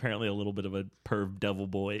Yeah. apparently a little bit of a perv devil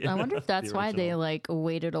boy. I wonder if that's the why they original. like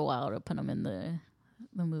waited a while to put him in the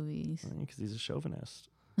movies. Because he's a chauvinist.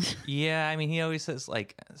 Yeah, I mean, he always says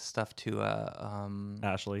like stuff to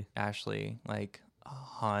Ashley. like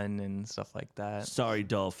hun and stuff like that. Sorry,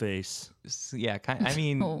 doll face. Yeah, I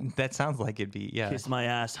mean, that sounds like it'd be, yeah. Kiss my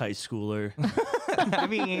ass, high schooler. I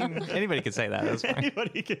mean, anybody could say that. That's fine.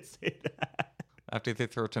 Anybody can say that. After they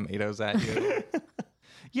throw tomatoes at you.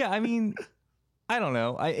 Yeah, I mean, I don't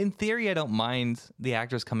know. In theory, I don't mind the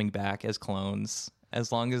actors coming back as clones as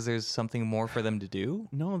long as there's something more for them to do.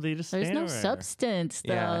 No, they just There's stand no there. substance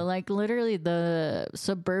though. Yeah. Like literally the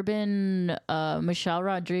suburban Michelle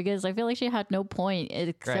Rodriguez, I feel like she had no point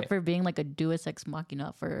except Right. for being like a deus ex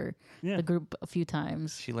machina for Yeah. the group a few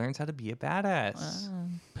times. She learns how to be a badass.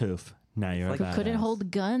 Poof. Now you're Like, a badass. Couldn't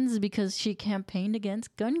hold guns because she campaigned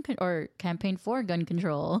against campaigned for gun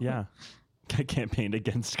control. Yeah. Campaigned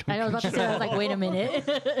against gun I was about to say, I was like, wait a minute.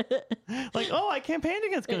 Like, oh, I campaigned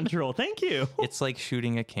against gun control. Thank you. It's like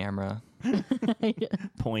shooting a camera.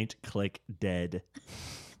 Point, click, dead.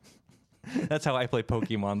 That's how I play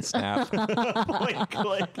Pokemon Snap. Point,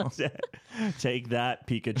 click, dead. Take that,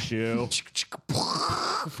 Pikachu.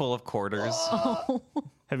 Full of quarters.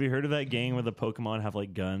 Have you heard of that game where the Pokemon have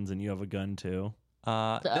like guns and you have a gun too?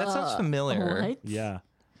 That sounds familiar. What? Yeah.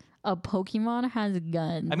 A Pokemon has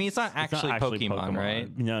guns. I mean, it's not It's actually, not Pokemon,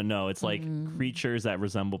 right? No, it's like creatures that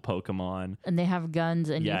resemble Pokemon. and they have guns,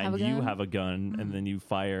 and Yeah, you have a gun. you have a gun, and then you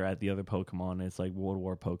fire at the other Pokemon. It's like World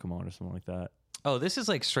War Pokemon or something like that. Oh, this is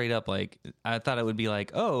like straight up like, I thought it would be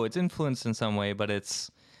like, oh, it's influenced in some way, but it's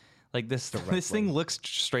like this thing looks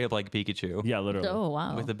straight up like Pikachu. Yeah, literally. Oh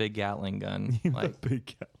wow! With a big Gatling gun. Like Big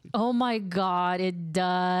cat. Oh my god, it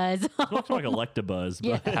does. It looks like Electabuzz,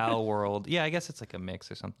 but Pal World. Yeah, I guess it's like a mix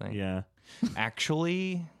or something. yeah.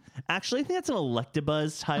 Actually, I think that's an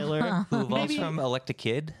Electabuzz, Tyler. who evolves from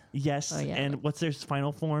Electakid? Yes. Oh, yeah. And what's their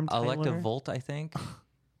final form, Tyler? Electavolt, I think.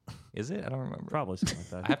 Is it? I don't remember. Probably something like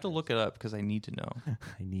that. I have to look it up because I need to know.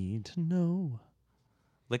 I need to know.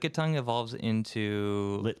 Lickitung evolves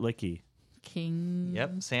into... Licky. King.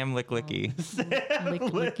 Yep, Sam Licklicky.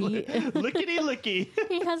 Licky. Lickety licky.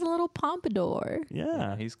 He has a little pompadour. Yeah.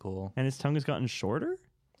 Yeah, he's cool. And his tongue has gotten shorter?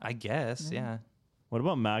 I guess, yeah. What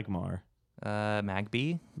about Magmar?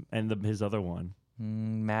 Magby? And his other one?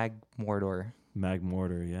 Magmortar.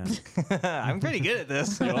 Magmortar, yeah. I'm pretty good at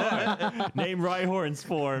this. Name Rhyhorn's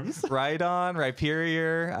forms. Rhydon,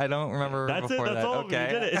 Rhyperior. I don't remember That's it. before That's that. all of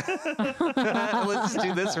them. You Okay. did it. Let's just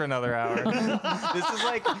do this for another hour. This is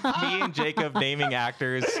like me and Jacob naming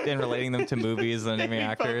actors and relating them to movies and naming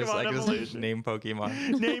actors. Pokemon I just evolution. name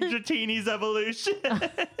Pokemon. Name Dratini's evolution.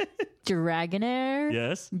 Dragonair.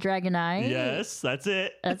 Yes. Dragonite. Yes, that's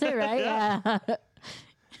it. That's it, right? Yeah.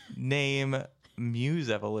 Name Mew's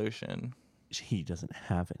evolution. He doesn't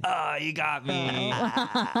have it. Ah, you got me.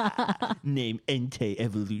 Name Entei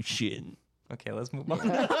evolution. Okay, let's move on.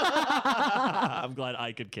 I'm glad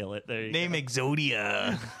I could kill it. There you Name go.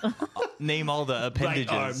 Exodia. Name all the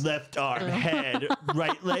appendages. Right arm, left arm, head,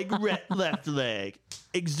 right leg, left leg.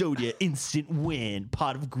 Exodia, instant win,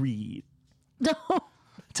 pot of greed. No.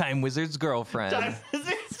 Time Wizard's girlfriend.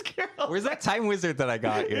 Where's that Time Wizard that I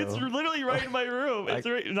got you? It's literally right in my room. It's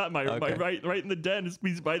right, not my room, Okay. right in the den.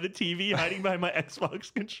 He's by the TV, hiding behind my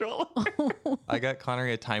Xbox controller. I got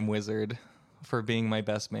Connery a Time Wizard for being my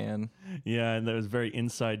best man. Yeah, and there was a very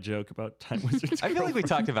inside joke about Time Wizard's I feel like we girlfriend.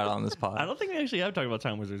 talked about it on this pod. I don't think we actually have talked about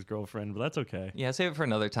Time Wizard's girlfriend, but that's okay. Yeah, save it for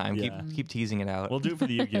another time. Yeah. Keep teasing it out. We'll do it for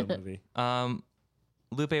the Yu-Gi-Oh movie.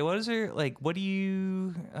 Lupe, what is your what do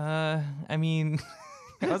you I mean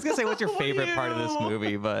I was gonna say what's your favorite part of this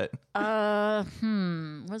movie, but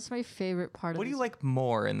What's my favorite part of what do this? you like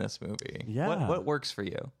more in this movie? Yeah. What works for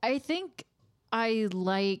you? I think I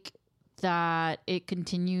like that it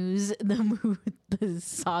continues the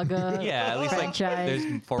saga. Yeah, at least like franchise.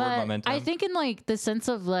 there's forward But momentum. I think in like the sense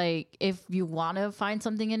of like if you want to find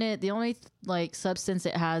something in it, the only like substance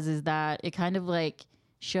it has is that it kind of like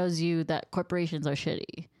shows you that corporations are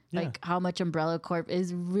shitty. Yeah. Like how much Umbrella Corp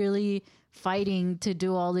is really fighting to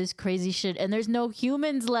do all this crazy shit, and there's no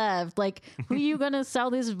humans left. Like, who are you gonna sell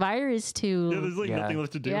this virus to? Yeah, there's like Yeah. nothing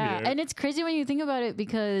left to do Yeah, here. and it's crazy when you think about it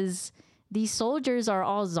because these soldiers are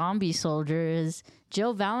all zombie soldiers.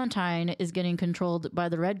 Jill Valentine is getting controlled by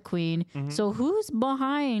the Red Queen. So who's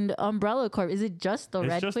behind Umbrella Corp? Is it just the It's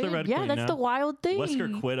Red just the Queen? Red Yeah, Queen that's now. the wild thing.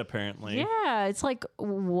 Wesker quit apparently. Yeah, it's like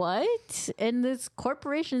what? And this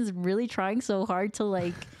corporation is really trying so hard to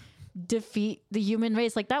like defeat the human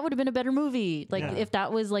race. Like that would have been a better movie. Like if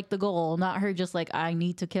that was like the goal, not her just like, I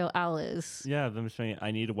need to kill Alice. Yeah, them saying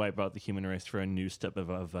I need to wipe out the human race for a new step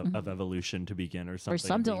of evolution to begin, or something. Or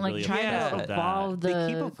something like really trying to upset about evolve the They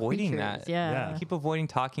keep avoiding creatures. that. Yeah. They keep avoiding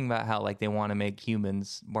talking about how like they want to make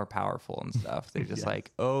humans more powerful and stuff. They're just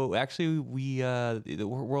like, oh, actually, we the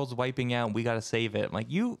world's wiping out. We got to save it. I'm like,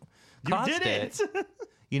 you caused did it.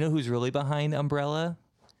 You know who's really behind Umbrella?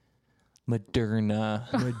 Moderna.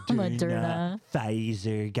 Moderna.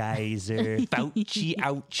 Pfizer, Geyser, Fauci,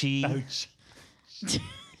 ouchie.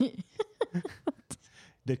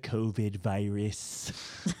 the COVID virus.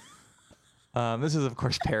 This is, of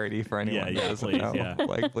course, parody for anyone who doesn't please, know. yeah.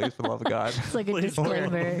 Like, please, for the love of God. It's like a Please,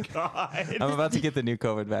 disclaimer. God. I'm about to get the new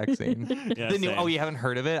COVID vaccine. Yeah, The new, same. oh, you haven't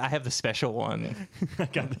heard of it? I have the special one. I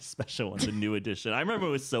got the special one, the new edition. I remember it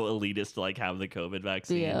was so elitist to like have the COVID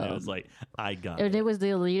vaccine. Yeah. It was like, I got And it. it was the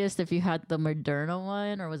elitist if you had the Moderna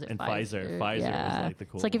one, or was it And Pfizer? Pfizer was like the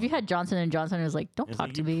cool It's like if you one. had Johnson and Johnson, it was like, don't It's talk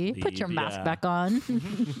like, to you me. Put your plebe, mask yeah. back on.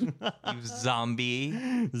 You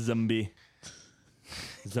zombie. Zombie.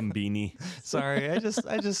 Zambini. Sorry, I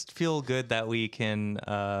just feel good that we can,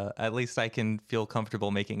 at least I can feel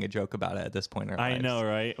comfortable making a joke about it at this point in our I lives. know,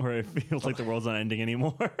 right? Where it feels like the world's not ending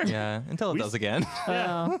anymore. Yeah, until it does again.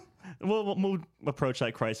 Oh. We'll approach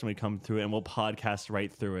that crisis when we come through it, and we'll podcast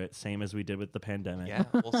right through it, same as we did with the pandemic. Yeah,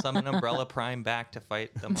 we'll summon Umbrella Prime back to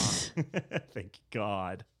fight them off. Thank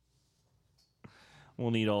God.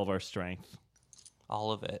 We'll need all of our strength.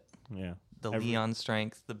 All of it. Yeah. The Leon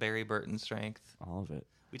strength, the Barry Burton strength. All of it.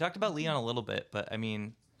 We talked about Leon a little bit, but I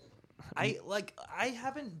mean, I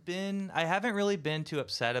haven't really been too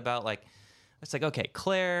upset about like, it's like, okay,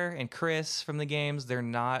 Claire and Chris from the games, they're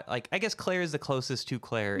not like, I guess Claire is the closest to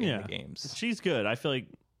Claire in the games. She's good. I feel like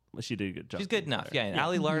she did a good job. She's good enough. Yeah, and Yeah.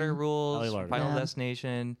 Ali Larder rules. Ali Larder. Final Yeah.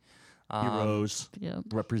 Destination. Heroes. Yep.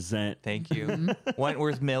 Represent. Thank you.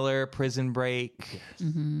 Wentworth Miller, Prison Break. I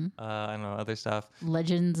don't know, other stuff.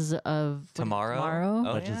 Legends of Tomorrow?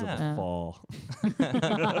 Oh, Legends yeah. of the Fall.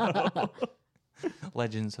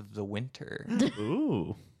 Legends of the Winter.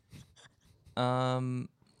 Ooh.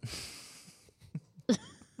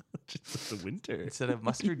 Just the winter. Instead of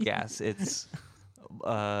mustard gas, it's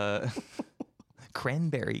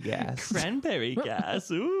cranberry gas. Cranberry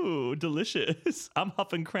gas. Ooh, delicious. I'm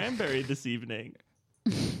huffing cranberry this evening.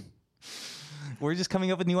 We're just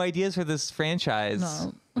coming up with new ideas for this franchise.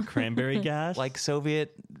 No. Cranberry gas? Like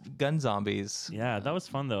Soviet gun zombies. Yeah, that was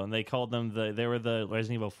fun though. And they called them they were the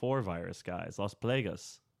Resident Evil 4 virus guys, Las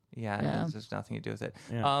Plagas. Yeah, there's nothing to do with it.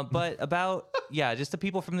 Yeah. But about, just the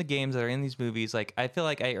people from the games that are in these movies, like, I feel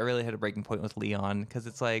like I really had a breaking point with Leon, because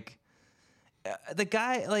it's like, the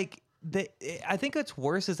guy, like, I think what's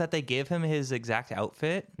worse is that they give him his exact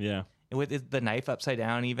outfit. Yeah. With the knife upside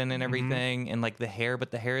down even and everything, and like the hair,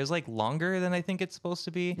 but the hair is like longer than I think it's supposed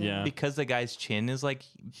to be. Yeah. Because the guy's chin is like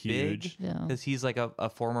Huge. big. Yeah. Because he's like a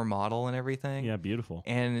former model and everything. Yeah, beautiful.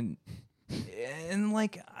 And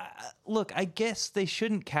like, look, I guess they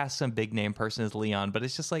shouldn't cast some big name person as Leon, but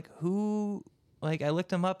it's just like, who? Like, I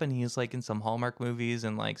looked him up and he's like in some Hallmark movies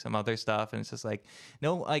and like some other stuff, and it's just like,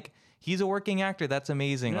 no, like, he's a working actor. That's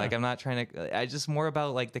amazing. Yeah. Like, I'm not trying to. I just more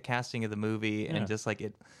about like the casting of the movie and just like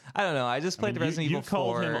it. I don't know. I just played Resident Evil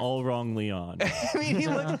 4. You called him all wrong, Leon. I mean, he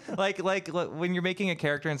looked like when you're making a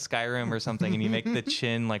character in Skyrim or something, and you make the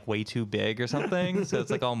chin like way too big or something, so it's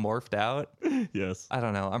like all morphed out. Yes. I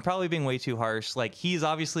don't know. I'm probably being way too harsh. Like, he's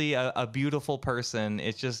obviously a beautiful person.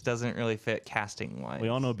 It just doesn't really fit casting wise. We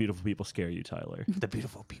all know beautiful people scare you, Tyler. The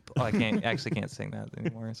beautiful people. Oh, I can't sing that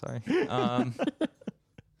anymore. Sorry.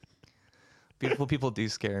 Beautiful people do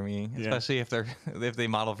scare me, especially if they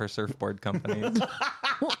model for surfboard companies.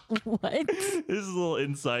 What? This is a little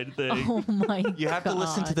inside thing. Oh my god. You have to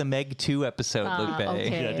listen to the Meg 2 episode, Lupe.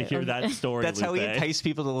 okay. Yeah, to hear that story. That's how we Lupe. entice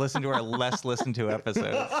people to listen to our less listened to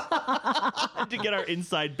episodes. To get our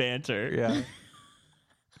inside banter. Yeah.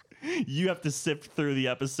 You have to sift through the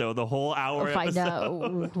episode, the whole hour Find episode.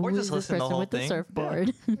 out who Or is just this listen to the person whole with the thing. surfboard.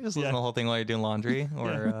 Just listen to the whole thing while you're doing laundry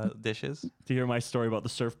or dishes. To hear my story about the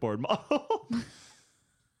surfboard model.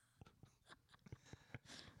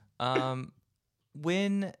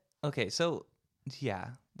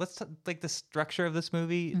 Let's like the structure of this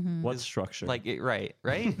movie. What structure? Like it, right?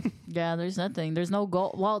 Yeah, there's nothing. There's no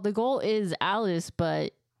goal. Well, the goal is Alice,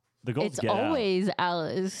 but the goal's it's get out. always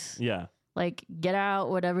Alice. Yeah. Like, get out,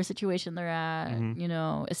 whatever situation they're at,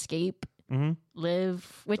 escape,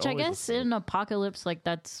 live, which I Always guess escape. in an apocalypse, like,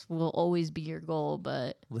 that's will always be your goal,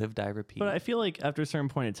 but Live, die, repeat. But I feel like after a certain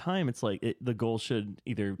point in time, it's like the goal should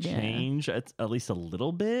either change at least a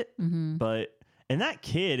little bit. But and that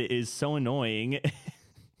kid is so annoying.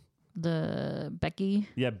 the Becky.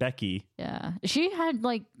 Yeah, Becky. Yeah, she had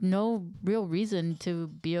like no real reason to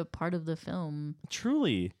be a part of the film.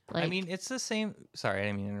 Truly. Like, I mean, it's the same. Sorry, I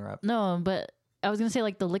didn't mean to interrupt. no, but I was gonna say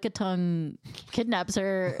like the Lickitung kidnaps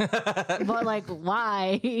her, but like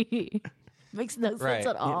why? Makes no sense Right.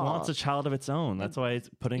 at all. It wants a child of its own. That's why it's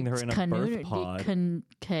putting her in a birth pod.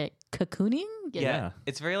 Cocooning? Yeah.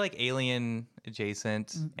 It's very like Alien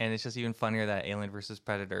adjacent, and it's just even funnier that Alien versus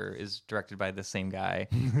Predator is directed by the same guy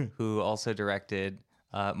who also directed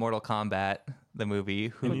Mortal Kombat, the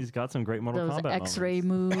movie. And he's got some great Mortal Those Kombat X-ray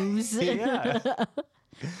moments. moves. Yeah.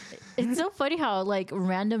 It's so funny how like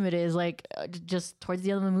random it is. Like just towards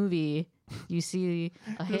the end of the movie, you see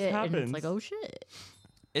a hit, and happens. it's like, oh shit.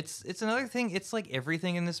 It's another thing. It's like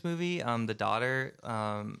everything in this movie. The daughter,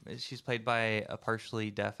 she's played by a partially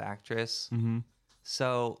deaf actress. Mm-hmm.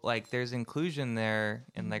 So like there's inclusion there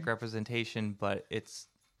and like representation, but it's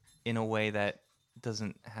in a way that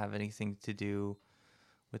doesn't have anything to do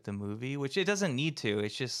with the movie, which it doesn't need to.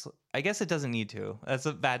 It's just, I guess it doesn't need to. That's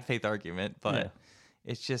a bad faith argument, but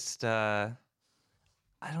it's just, I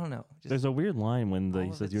don't know. Just, There's a weird line when he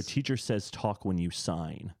of says, "Your teacher says talk when you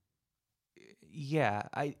sign." yeah,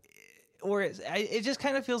 it just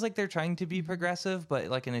kind of feels like they're trying to be progressive, but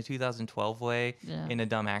like in a 2012 way, Yeah. in a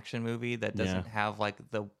dumb action movie that doesn't have like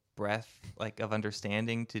the breadth like of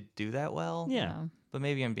understanding to do that well. Yeah. But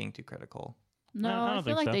maybe I'm being too critical. No, I don't I feel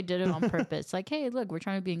think like so. they did it on purpose. Like, hey, look, we're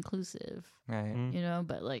trying to be inclusive, Right. you know,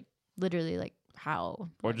 but like literally like how?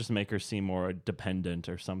 Or just make her seem more dependent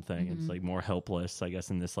or something. It's like more helpless, I guess,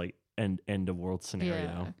 in this like end of world scenario.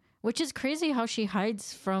 Yeah. Which is crazy how she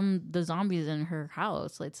hides from the zombies in her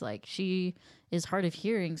house. It's like she is hard of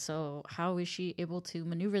hearing, so how is she able to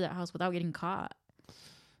maneuver that house without getting caught?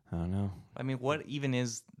 I don't know. I mean, what even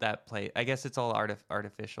is that place? I guess it's all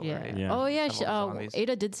artificial, Yeah. right? Yeah. Oh yeah. Some of the zombies.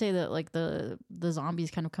 Ada did say that like the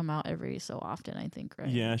zombies kind of come out every so often. I think, right?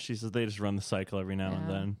 Yeah, she says they just run the cycle every now and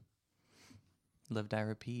Yeah. then. Live, die,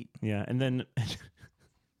 repeat. Yeah, and then what's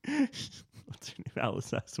her name?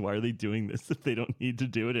 Alice asks, "Why are they doing this if they don't need to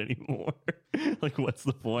do it anymore? Like, what's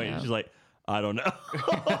the point?" Yeah. She's like, "I don't know."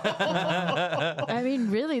 I mean,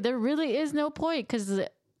 really, there really is no point because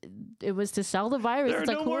it was to sell the virus. There It's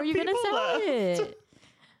are like, no who more are you going to people sell left. it?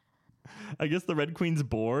 I guess the Red Queen's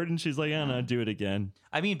bored, and she's like, "I don't know, do it again."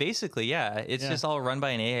 I mean, basically, yeah. It's Yeah. just all run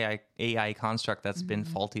by an AI construct that's been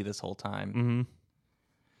faulty this whole time. Mm-hmm.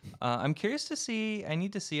 I'm curious to see. I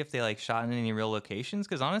need to see if they like shot in any real locations,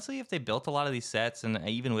 because honestly, if they built a lot of these sets, and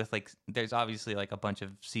even with like, there's obviously like a bunch of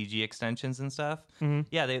CG extensions and stuff.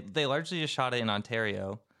 Yeah, they largely just shot it in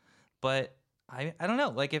Ontario, but I don't know.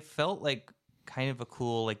 Like, it felt like kind of a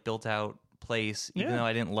cool like built out place, even Yeah. though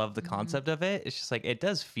I didn't love the concept of it. It's just like it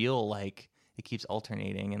does feel like it keeps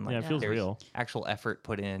alternating, and like Yeah, it feels there's real. actual effort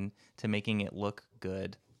put in to making it look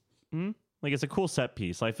good. Like, it's a cool set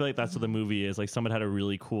piece. I feel like that's what the movie is. Like, someone had a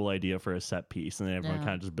really cool idea for a set piece, and then everyone Yeah.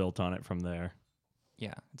 kind of just built on it from there.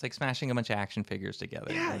 Yeah, it's like smashing a bunch of action figures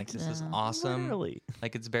together. Yeah, Like, this is Yeah. awesome. Literally.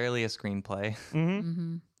 Like, it's barely a screenplay.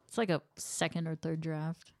 It's like a second or third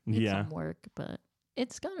draft. It's Yeah. some work, but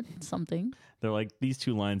it's got something. They're like, these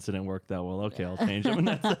two lines didn't work that well. Okay, I'll change them. And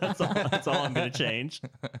that's all I'm going to change.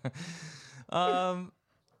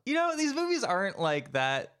 You know, these movies aren't like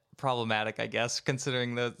that problematic, I guess,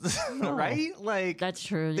 considering the right? Like, That's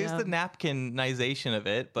true. there's Yeah. the napkinization of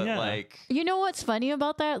it, but Yeah. like, You know what's funny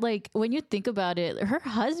about that? Like when you think about it, her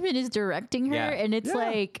husband is directing her, Yeah. and it's Yeah.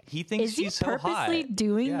 like, he thinks is he she's so purposely hot.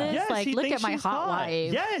 doing Yeah. this? Yes, Like, he look thinks at my she's hot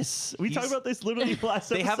wife. Yes. We talked He's- about this literally last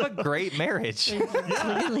They have a episode. great marriage.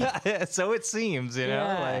 Clearly. So it seems, you know?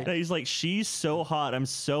 Yeah. Like, Yeah, he's like, she's so hot. I'm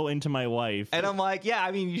so into my wife. and I'm like, yeah,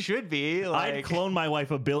 I mean, you should be. Like, I'd clone my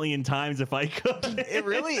wife 1,000,000,000 times if I could. it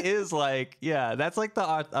really is like, yeah, that's like the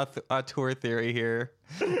auteur theory here.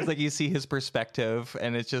 It's like you see his perspective,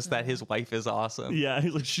 and it's just that his wife is awesome. Yeah,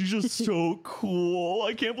 he's like, she's just so cool.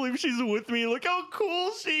 I can't believe she's with me. Look how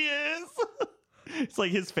cool she is. It's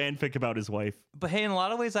like his fanfic about his wife. But hey, in a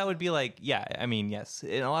lot of ways, I would be like, yeah, I mean, yes.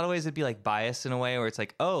 In a lot of ways, it'd be like biased in a way where it's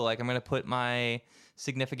like, oh, like I'm going to put my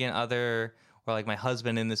significant other or like my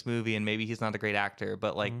husband in this movie, and maybe he's not a great actor,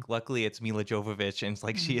 but like luckily it's Mila Jovovich, and it's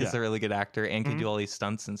like she is Yeah. a really good actor and can do all these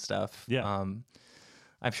stunts and stuff. Yeah.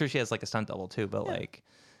 I'm sure she has like a stunt double too, but like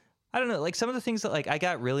I don't know, like some of the things that like I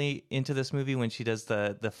got really into this movie when she does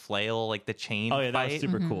the flail, like the chain Oh, yeah, that fight, was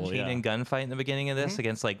super cool. chain Yeah. and gunfight in the beginning of this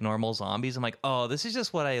against like normal zombies. I'm like, oh, this is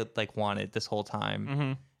just what I like wanted this whole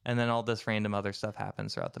time. And then all this random other stuff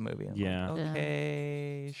happens throughout the movie. I'm Yeah. like, Yeah.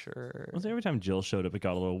 okay, sure. Was every time Jill showed up, it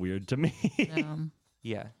got a little weird to me.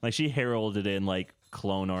 Yeah. Like, she heralded in like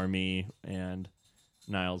Clone Army and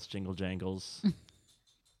Niles Jingle Jangles.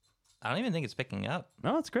 I don't even think it's picking up.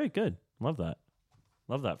 No, it's great. Good. Love that.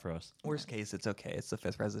 Love that for us. Worst case, it's okay. It's the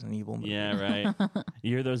 5th Resident Evil movie. Yeah, right.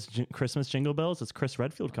 You hear those Christmas jingle bells? It's Chris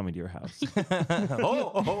Redfield coming to your house.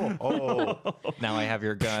 Now I have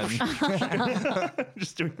your gun.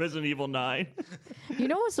 Just doing Resident Evil 9. You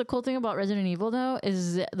know what's the cool thing about Resident Evil though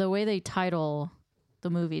is the way they title the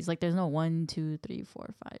movies. Like there's no 1, 2, 3,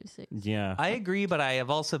 4, 5, 6. Yeah. I agree, but I have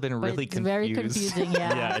also been really it's confused. very confusing.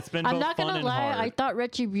 Yeah, Yeah, it's been I'm both not fun gonna and lie. hard. I thought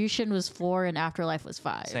Retribution was 4 and Afterlife was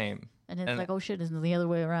 5. Same. And it's like, oh shit, it's the other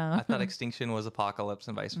way around. I thought Extinction was Apocalypse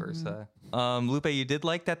and vice versa. Lupe, you did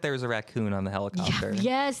like that there's a raccoon on the helicopter.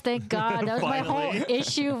 Yes, thank God. That was my whole Finally.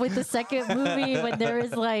 issue with the second movie when there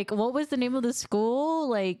was like, what was the name of the school?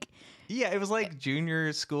 Like, Yeah, it was like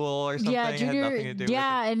junior school or something. yeah, It had nothing to junior, do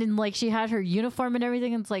yeah, with and then like she had her uniform and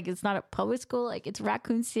everything. And it's like it's not a public school, like it's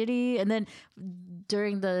Raccoon City. And then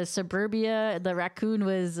during the Suburbia, the raccoon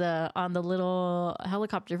was on the little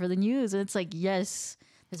helicopter for the news, and it's like, yes.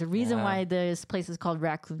 There's a reason why this place is called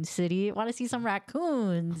Raccoon City. Want to see some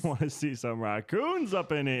raccoons? Want to see some raccoons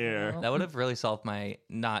up in here. it. That would have really solved my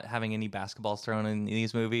not having any basketballs thrown in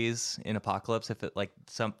these movies in Apocalypse if it like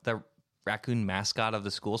the raccoon mascot of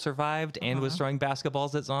the school survived and was throwing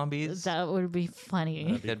basketballs at zombies. That would be funny.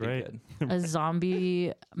 That'd be great. good. A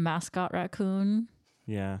zombie mascot raccoon.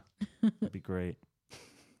 Yeah. That'd be great.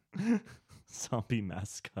 Zombie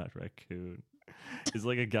mascot raccoon. Is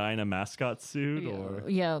like a guy in a mascot suit or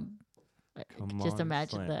Yeah. Come Just on,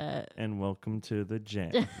 imagine Slam. that. And welcome to the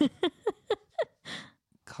jam.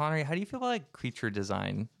 Connery, how do you feel about like creature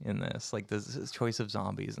design in this? Like this choice of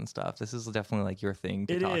zombies and stuff. This is definitely like your thing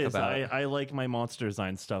to It talk is. about. I like my monster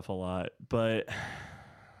design stuff a lot, but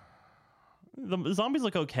the zombies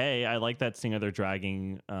look okay. I like that scene of they're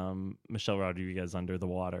dragging Michelle Rodriguez under the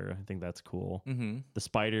water. I think that's cool. Mm-hmm. The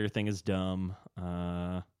spider thing is dumb.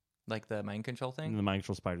 Like the mind control thing. The mind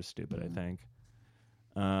control spider's stupid, I think.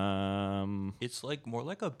 It's like more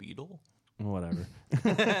like a beetle. Whatever.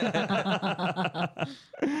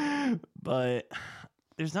 But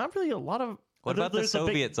there's not really a lot of. What about the there's a big-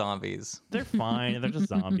 Soviet zombies? They're fine. They're just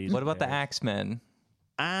zombies. What about the Okay. Axemen?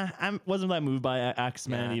 I wasn't that moved by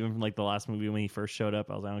Axeman Yeah. even from like the last movie when he first showed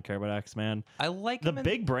up. I was like, I don't care about Axeman. I like The them in-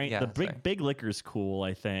 big brain, Yeah, the sorry. big liquor is cool.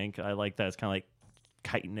 I think I like that. It's kind of like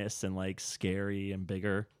chitinous and like scary and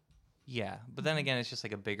bigger. Yeah, but then again, it's just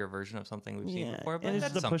like a bigger version of something we've seen Yeah, before. But and it's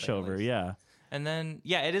that's the something, at pushover. least. Yeah, And then,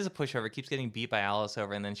 yeah, it is a pushover. It keeps getting beat by Alice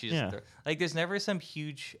over, and then she just Yeah. like. There's never some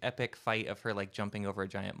huge epic fight of her like jumping over a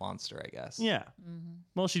giant monster. I guess. yeah.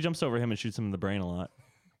 Well, she jumps over him and shoots him in the brain a lot.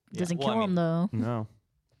 Doesn't Well, I kill him mean- though. No,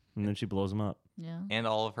 and then she blows him up. Yeah. And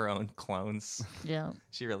all of her own clones. Yeah.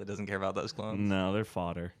 She really doesn't care about those clones. No, they're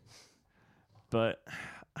fodder. But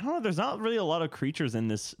I don't know. There's not really a lot of creatures in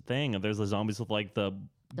this thing. There's the zombies with like the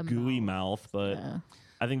gooey mouth, but Yeah.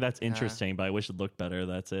 I think that's interesting. But I wish it looked better.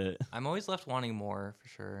 That's it. I'm always left wanting more for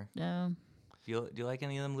sure. Yeah. Do you like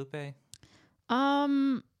any of them, Lupe?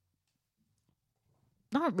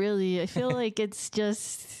 Not really. I feel like it's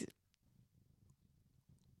just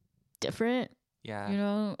different, Yeah. you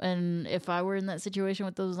know? And if I were in that situation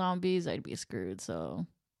with those zombies, I'd be screwed. So,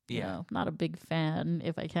 you Yeah. know, not a big fan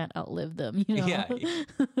if I can't outlive them, you know? Yeah.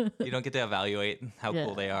 You don't get to evaluate how Yeah.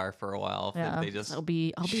 cool they are for a while. If Yeah, they just I'll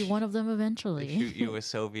be one of them they eventually. shoot you with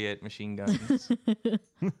Soviet machine guns.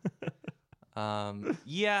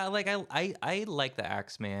 Yeah, like I like the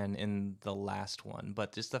Axeman in the last one,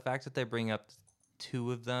 but just the fact that they bring up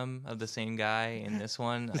two of them of the same guy in this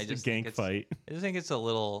one, I Just just a gang think it's, fight. I just think it's a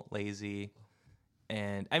little lazy.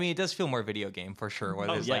 And I mean, it does feel more video game for sure, where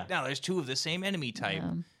Oh, there's yeah. like, now there's two of the same enemy type.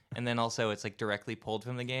 Yeah. And then also it's like directly pulled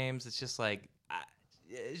from the games. It's just like,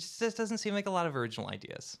 it just doesn't seem like a lot of original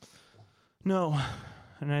ideas. No,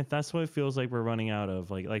 and that's what it feels like we're running out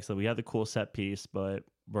of. Like I said, we had the cool set piece, but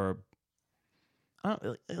we're. At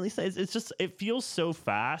least it's just it feels so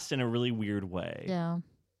fast in a really weird way. Yeah.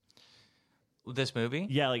 This movie?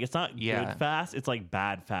 Yeah, like it's not Yeah. good fast. It's like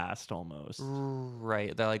bad fast almost.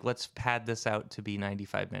 Right. They're like, let's pad this out to be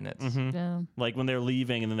 95 minutes. Mhm. Yeah. Like when they're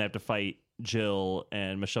leaving and then they have to fight Jill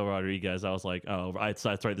and Michelle Rodriguez. I was like, oh, that's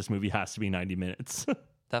right. This movie has to be 90 minutes.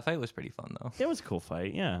 That fight was pretty fun, though. It was a cool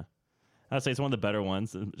fight. Yeah, I'd say it's one of the better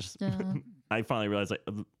ones. Just, Yeah. I finally realized like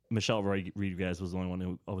Michelle Rodriguez was the only one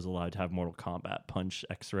who was allowed to have Mortal Kombat punch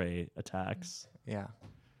X-ray attacks. Yeah.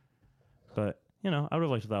 But you know, I would have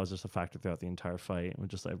liked if that was just a factor throughout the entire fight. When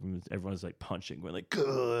just everyone was like punching, going like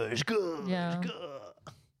gush, gush, Yeah. gush.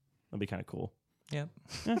 That'd be kind of cool. Yep.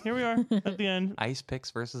 Yeah, here we are at the end. Ice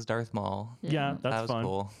Picks versus Darth Maul. Yeah, That that's was fun.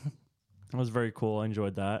 cool. That was very cool. I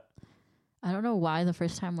enjoyed that. I don't know why the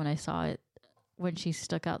first time when I saw it, when she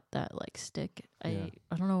stuck out that like stick, I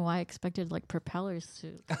don't know why I expected like propellers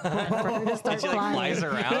to for her to start She like flying. flies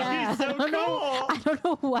around. Yeah, So I don't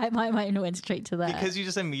know why my mind went straight to that. Because you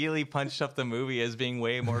just immediately punched up the movie as being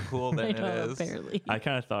way more cool than I it know, is. apparently. I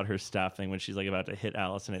kind of thought her staff thing when she's like about to hit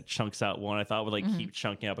Alice and it chunks out one. I thought it would like keep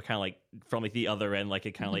chunking out, but kind of like from like the other end, like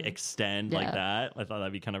it kind of like extend like that. I thought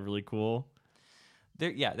that'd be kind of really cool.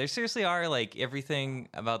 There seriously are like everything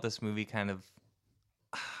about this movie kind of.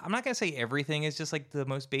 I'm not gonna say everything is just like the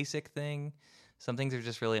most basic thing. Some things are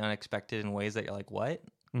just really unexpected in ways that you're like, what?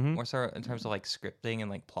 More so in terms of like scripting and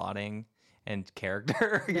like plotting and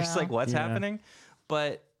character. You're just like, what's happening?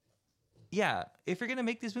 But yeah, if you're gonna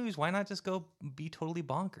make these movies, why not just go be totally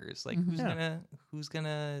bonkers? Like who's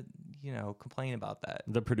gonna complain about that?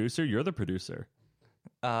 The producer, you're the producer.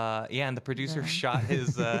 And the producer shot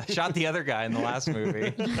his shot the other guy in the last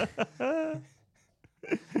movie.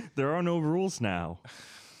 There are no rules now.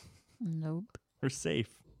 Nope. We're safe.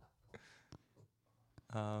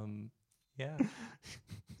 Yeah.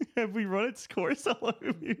 Have we run its course? How long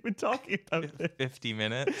have we been talking about this? 50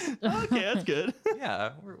 minutes. Okay, that's good.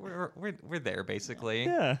 Yeah, we're there basically.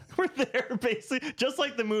 Yeah, we're there basically. Just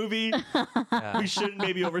like the movie, we shouldn't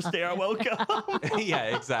maybe overstay our welcome.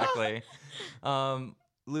 Yeah, exactly.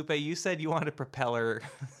 Lupe, you said you wanted a propeller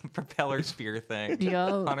spear thing.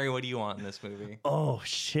 Yo. Konnery, what do you want in this movie? Oh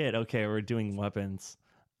shit! Okay, we're doing weapons.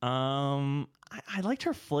 I liked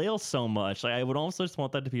her flail so much. Like, I would almost just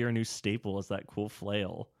want that to be her new staple. Is that cool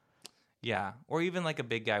flail? Yeah, or even like a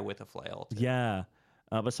big guy with a flail. Too. Yeah,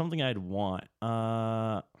 but something I'd want.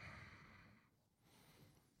 I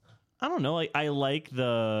don't know. Like, I like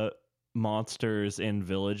the monsters in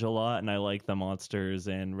Village a lot, and I like the monsters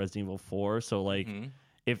in Resident Evil 4. So like.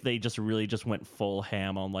 If they just really just went full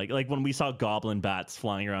ham on like when we saw goblin bats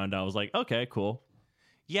flying around, I was like, okay, cool.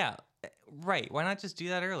 Yeah, right. Why not just do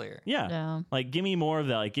that earlier? Yeah. Like, give me more of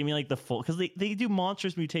that. Like, give me like the full, because they do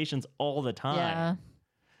monstrous mutations all the time. Yeah.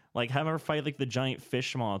 Like, have her fight like the giant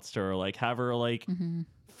fish monster, or like have her like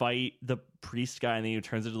fight the priest guy, and then he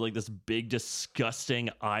turns into like this big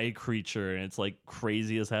disgusting eye creature, and it's like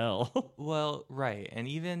crazy as hell. Well, right, and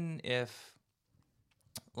even if.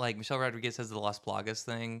 Like Michelle Rodriguez has the Las Plagas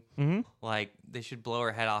thing. Like they should blow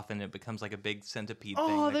her head off and it becomes like a big centipede thing.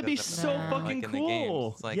 Oh, that that'd be goes so up fucking in the games.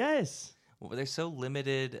 cool. It's like, Yes. Well, they're so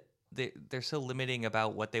limited. They're so limiting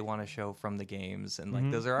about what they want to show from the games, and like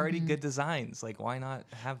those are already good designs. Like, why not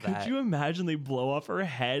have that? Could you imagine they blow off her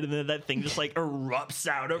head and then that thing just like erupts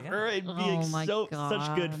out of her? It'd be like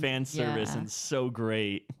such good fan service and so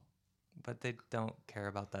great. But they don't care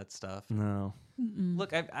about that stuff. No.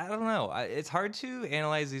 Look, I don't know. It's hard to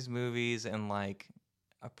analyze these movies and like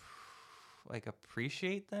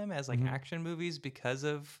appreciate them as like action movies because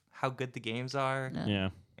of how good the games are. Yeah.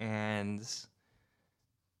 And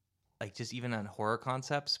like just even on horror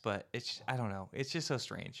concepts, but I don't know. It's just so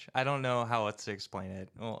strange. I don't know how else to explain it.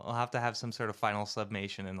 I'll have to have some sort of final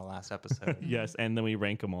summation in the last episode. Yes, and then we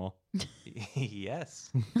rank them all. Yes.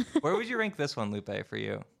 Where would you rank this one, Lupe, for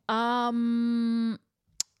you?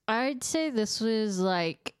 I'd say this was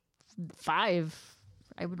like 5.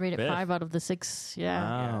 I would rate it 5 out of the 6. Yeah.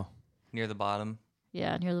 Wow. Yeah. Near the bottom.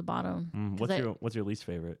 Yeah, near the bottom. What's your least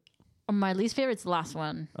favorite? My least favorite's the last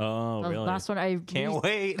one. Oh, really? The last one I can't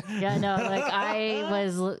wait. Yeah, no, like I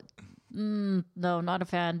was no, not a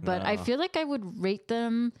fan, but I feel like I would rate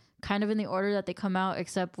them kind of in the order that they come out,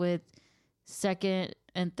 except with second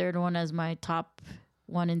and third one as my top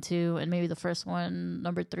 1 and 2, and maybe the first one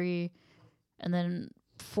number 3, and then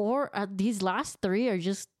 4. These last 3 are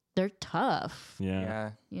just they're tough.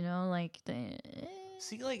 Yeah. You know, like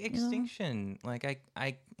see, like Extinction. Like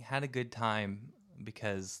I had a good time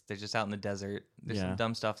because they're just out in the desert. There's some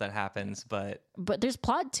dumb stuff that happens, but there's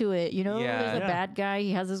plot to it, you know. There's a bad guy.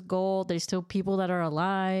 He has his goal. There's still people that are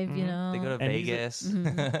alive. You know, they go to Vegas,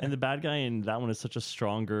 and the bad guy in that one is such a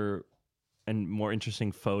stronger and more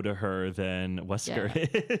interesting foe to her than Wesker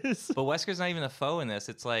is. But Wesker's not even a foe in this.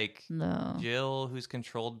 It's like Jill, who's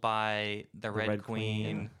controlled by the Red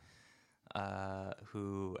Queen.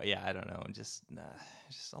 Who I don't know, just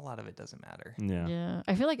a lot of it doesn't matter. Yeah,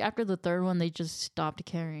 I feel like after the third one they just stopped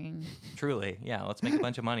caring. Truly, let's make a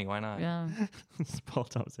bunch of money, why not? Paul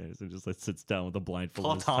Thomas Anderson just like sits down with a blindfold.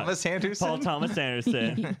 Paul Thomas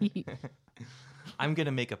Anderson. I'm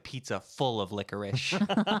gonna make a pizza full of licorice.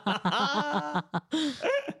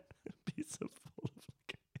 Pizza full of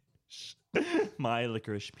licorice. My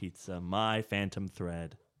licorice pizza, my phantom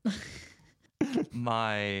thread.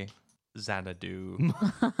 My Xanadu.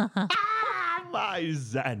 My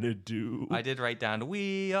Xanadu. I did write down,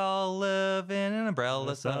 we all live in an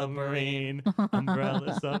umbrella submarine.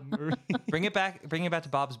 Umbrella submarine. Bring it back to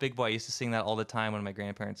Bob's Big Boy. I used to sing that all the time when my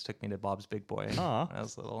grandparents took me to Bob's Big Boy when I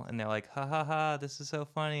was little. And they're like, ha ha ha, this is so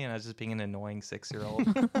funny. And I was just being an annoying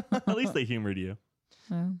 6-year-old. At least they humored you.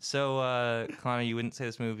 So, Connor, you wouldn't say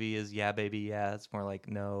this movie is yeah, baby, yeah. It's more like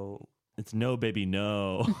no. It's no, baby,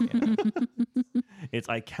 no. Yeah. It's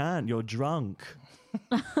I can't. You're drunk.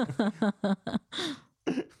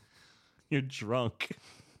 You're drunk.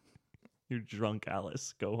 You're drunk,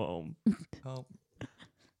 Alice. Go home. Oh.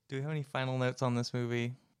 Do we have any final notes on this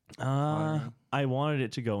movie? I wanted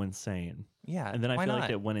it to go insane. Yeah. And then I why feel not? like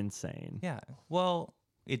it went insane. Yeah. Well,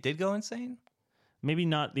 it did go insane. Maybe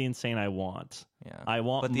not the insane I want. Yeah. I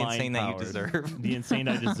want but the mind insane powered. that you deserve. The insane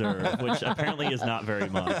I deserve, which apparently is not very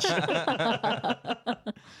much.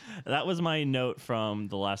 That was my note from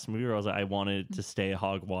the last movie where I was like, I wanted to stay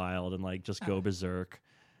hog wild and like just go berserk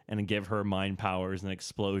and give her mind powers and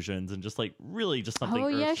explosions and just like really just something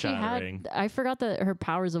earth-shattering. I forgot that her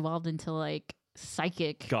powers evolved into like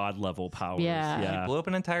psychic God level powers. Yeah. She blew up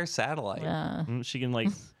an entire satellite. Yeah. She can like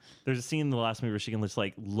there's a scene in the last movie where she can just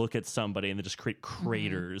like look at somebody and then just create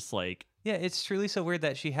craters like Yeah, it's truly so weird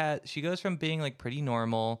that she goes from being like pretty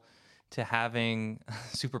normal to having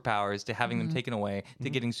superpowers to having them taken away to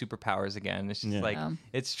getting superpowers again. It's just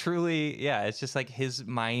it's truly, it's just like his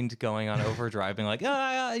mind going on overdrive and like,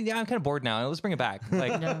 I'm kind of bored now. Let's bring it back.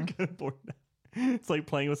 Like, I'm kind of bored now. It's like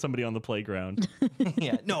playing with somebody on the playground.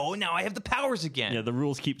 No, now I have the powers again. Yeah, the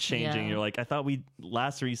rules keep changing. Yeah. You're like, I thought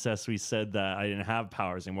last recess we said that I didn't have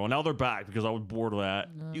powers anymore. Well, now they're back because I was bored of that.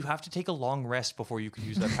 You have to take a long rest before you can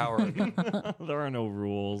use that power again. There are no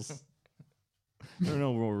rules. There are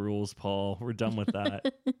no more rules, Paul. We're done with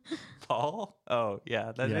that. Paul? Oh,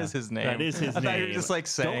 yeah, that is his name. That is his I name. thought you were just like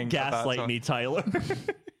saying. Don't gaslight me, Tyler.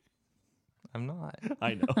 I'm not.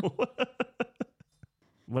 I know.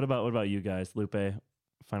 What about you guys, Lupe?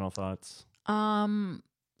 Final thoughts? I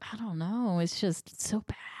don't know. It's just so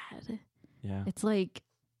bad. Yeah. It's like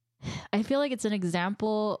I feel like it's an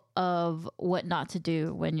example of what not to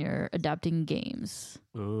do when you're adapting games.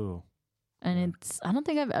 Ooh. And I don't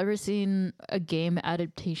think I've ever seen a game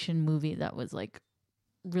adaptation movie that was like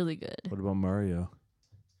really good. What about Mario?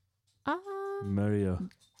 Mario.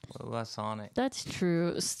 What about Sonic? That's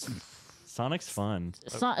true. Sonic's fun.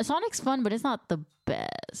 Sonic's fun, but it's not the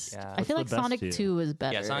best. Yeah. I feel like What's the best Sonic to you? 2 is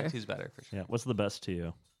better. Yeah, Sonic 2 is better for sure. Yeah. What's the best to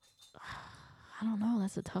you? I don't know.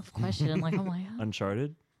 That's a tough question. Like, I'm like,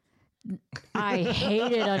 Uncharted? I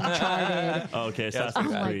hated Uncharted. Oh, okay. Yeah, Assassin's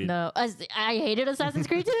I'm like, Creed. no. I hated Assassin's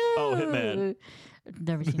Creed too. Oh, Hitman.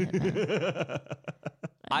 Never seen Hitman.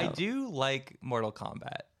 I do like Mortal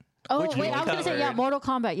Kombat. Oh, Which wait, we I was going to say, covered. Mortal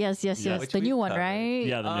Kombat. Yes. Yeah. Which The we new one, covered. right?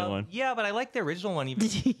 Yeah, the new one. Yeah, but I like the original one even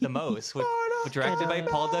the most. Directed by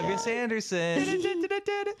Paul W.S. Anderson.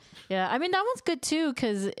 Yeah, I mean, that one's good too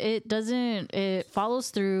because it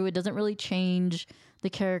follows through. It doesn't really change the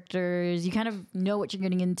characters. You kind of know what you're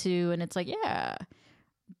getting into, and it's like, yeah.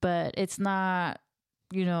 But it's not,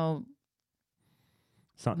 It's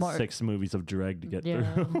not More- 6 movies of drag to get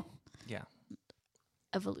Yeah. through. Yeah.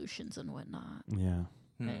 evolutions and whatnot. Yeah.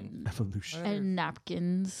 And, Evolution. and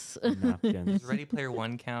napkins. Napkins. Does Ready Player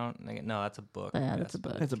One count? No, that's a book. Yeah, that's a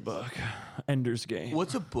book. It's a book. Ender's Game.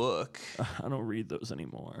 What's a book? I don't read those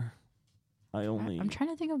anymore. I'm trying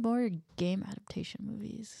to think of more game adaptation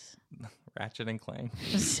movies. Ratchet and Clank.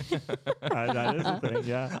 that is a thing,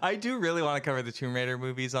 yeah. I do really want to cover the Tomb Raider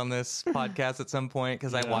movies on this podcast at some point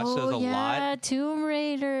because I watched those a lot. Tomb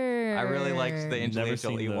Raider. I really liked the Angelina Never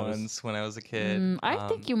seen Jolie those. ones when I was a kid. I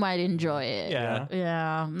think you might enjoy it. Yeah.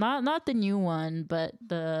 Yeah, not the new one, but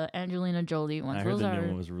the Angelina Jolie ones. I heard Those the are new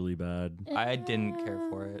one was really bad. I didn't care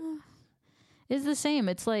for it. It's the same.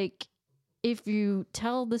 It's like if you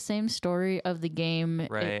tell the same story of the game,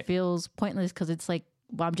 Right. it feels pointless because it's like,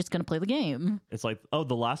 well, I'm just gonna play the game. It's like,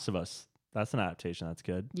 The Last of Us. That's an adaptation. That's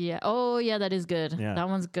good. Yeah. Oh, yeah, that is good. Yeah. That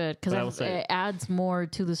one's good But I will because say- it adds more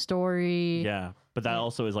to the story. Yeah. But that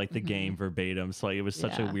also is like the game verbatim. So like, it was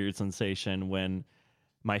such a Yeah. weird sensation when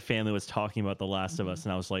my family was talking about The Last of Us,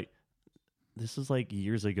 and I was like, this is like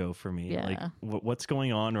years ago for me. Yeah. Like, what's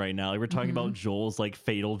going on right now? Like, we're talking about Joel's like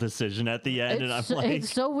fatal decision at the end, and I'm like,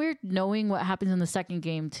 It's so weird knowing what happens in the second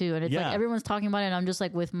game too, and it's Yeah. like everyone's talking about it, and I'm just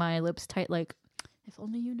like with my lips tight, like if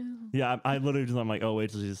only you knew. yeah, I literally just, I'm like, oh,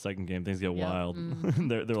 wait till the second game, things get Yeah. wild.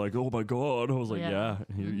 they're like, oh my god. I was like, Yeah.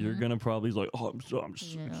 you're gonna probably, he's like, oh, I'm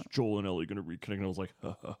Yeah. Joel and Ellie gonna reconnect. And I was like,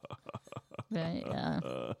 Right?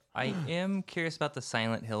 Yeah. I am curious about the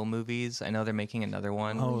Silent Hill movies. I know they're making another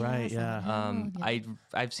one. oh right, yeah.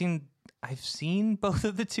 I've seen I've seen both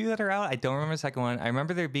of the two that are out. I don't remember the second one. I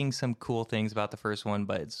remember there being some cool things about the first one,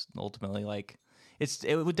 but it's ultimately like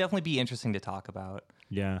it would definitely be interesting to talk about.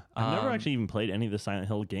 Yeah, I've never actually even played any of the Silent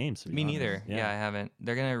Hill games. Me neither. Yeah, I haven't.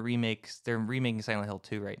 They're remaking Silent Hill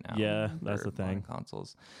 2 right now. Yeah, that's the thing.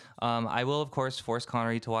 Consoles. I will of course force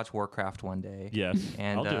Connery to watch Warcraft one day. Yes,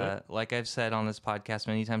 and I'll do it. Like I've said on this podcast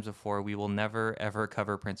many times before, we will never ever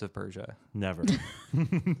cover Prince of Persia. Never.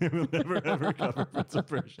 We'll never ever cover Prince of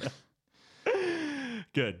Persia.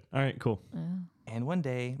 Good. All right. Cool. And one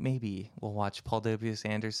day, maybe we'll watch Paul W.S.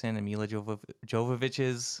 Anderson and Mila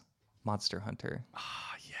Jovovich's Monster Hunter.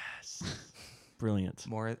 Ah, yes. Brilliant.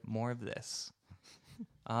 More of this.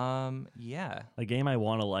 Yeah. A game I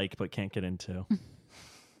want to like but can't get into.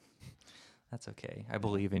 That's okay. I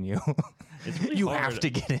believe in you. It's really you hard. have to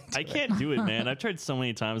get into I can't do it, man. I've tried so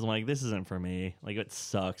many times. I'm like, this isn't for me. Like, it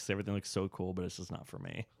sucks. Everything looks so cool, but it's just not for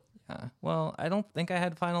me. Yeah. Well, I don't think I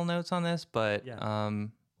had final notes on this, but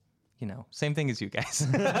you know, same thing as you guys.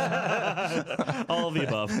 All of the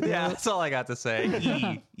above. Yeah, that's all I got to say.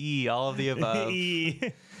 All of the above.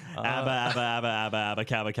 Abba,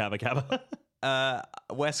 cabba.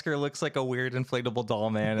 Wesker looks like a weird inflatable doll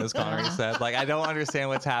man, as Connery said. Like, I don't understand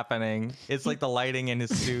what's happening. It's like the lighting in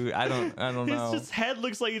his suit. I don't know. His head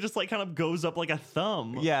looks like it just like kind of goes up like a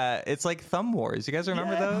thumb. Yeah, it's like Thumb Wars. You guys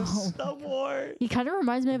remember those? Thumb Wars. He kind of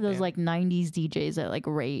reminds me of those like 90s DJs that like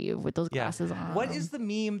rave with those glasses on. What is the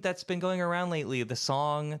meme that's been going around lately? The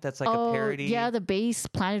song that's like a parody? Yeah, the bass,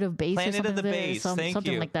 Planet of Bass. Planet of the Bass. Thank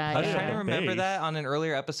something you. like that. I was yeah. trying to remember that on an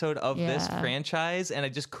earlier episode of this Yeah. franchise, and I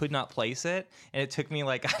just could not place it. And it took me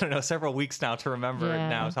like, I don't know, several weeks now to remember it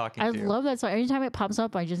now talking I to you. love that song. Every time it pops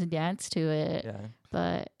up, I just dance to it. Yeah.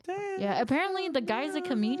 But yeah, apparently the guy's a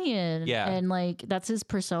comedian. Yeah. And like that's his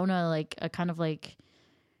persona, like a kind of like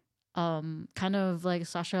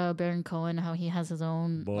Sacha Baron Cohen, how he has his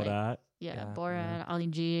own Borat. Like, Borat, Ali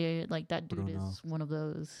G, like that dude is one of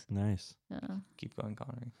those. Nice. Yeah. Keep going,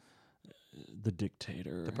 Connery. The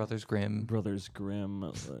Dictator. The Brothers Grimm. Brothers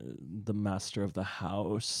Grimm. The Master of the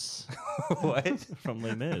House. What? From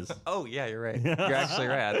Les Mis. Oh, yeah, you're right. You're actually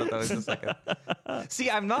right. I thought that was just like a... See,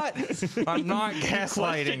 I'm not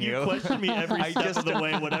gaslighting you. You question me every step of the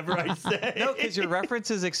way, whatever I say. No, because your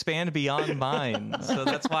references expand beyond mine. So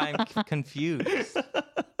that's why I'm confused.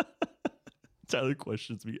 Tyler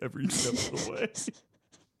questions me every step of the way.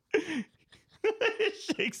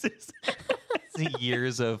 Shakes his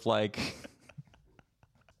Years of like...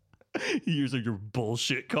 Years of your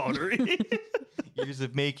bullshit, Connery. Years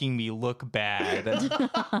of making me look bad.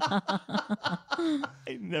 I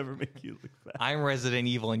never make you look bad. I'm Resident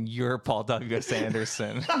Evil and you're Paul W.S.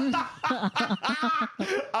 Anderson.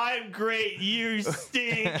 I'm great. You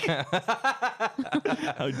stink.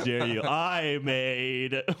 How dare you? I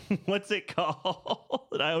made... What's it called?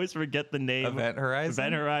 I always forget the name. Event Horizon?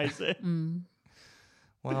 Event Horizon.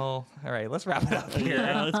 Well, all right, let's wrap it up here.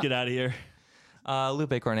 Yeah, let's get out of here.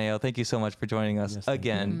 Lupe Cornejo, thank you so much for joining us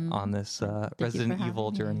again on this Resident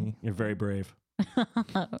Evil having me. journey. You're very brave.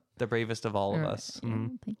 The bravest of all of us.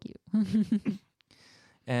 Thank you.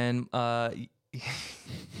 And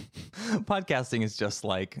podcasting is just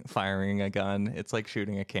like firing a gun. It's like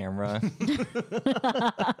shooting a camera.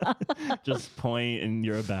 Just point and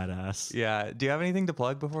you're a badass. Yeah. Do you have anything to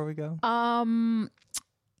plug before we go?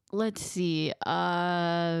 Let's see.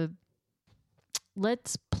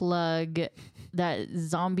 Let's plug that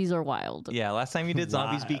Zombies Are Wild. Yeah, last time you did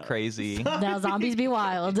Zombies Be Wild. Crazy. Now Zombies Be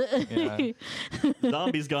Wild. Yeah.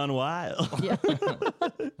 Zombies gone wild. Yeah.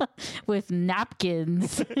 With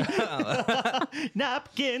napkins.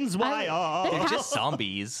 Napkins wild. They're just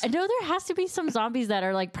zombies. I know there has to be some zombies that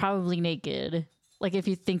are like probably naked. Like if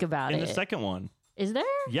you think about In it. the second one. Is there?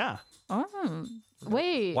 Yeah. Oh.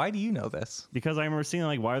 Wait. Why do you know this? Because I remember seeing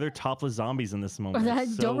like, why are there topless zombies in this moment? I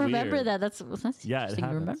It's so don't remember weird. that. That's Yeah, it interesting to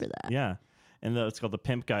happens. remember that. Yeah. And it's called the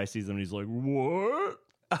pimp guy sees them and he's like, what?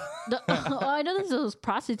 I know there's those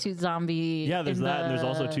prostitute zombie. Yeah, there's in that. And there's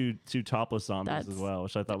also the- two topless zombies as That's- well,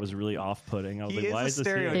 which I thought was really off-putting. I was He like, why is is a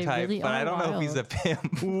this here? stereotype, They really but I are don't know if he's a wild.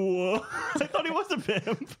 pimp. Whoa. I thought he was a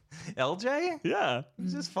pimp. LJ? Yeah.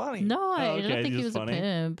 He's just funny. No, I okay, don't think he's he was funny. a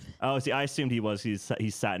pimp. Oh, see, I assumed he was. He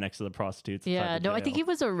sat next to the prostitutes. Yeah, inside no, the I think he jail.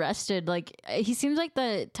 was arrested. Like he seems like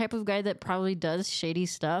the type of guy that probably does shady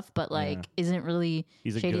stuff, but like isn't really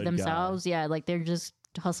He's a shady good themselves. Yeah, like they're just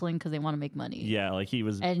hustling because they want to make money. Yeah, like he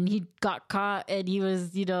was And he got caught, and he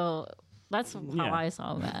was, that's how Yeah. I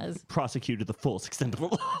saw him as. prosecuted the full extent of the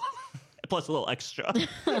law. Plus a little extra.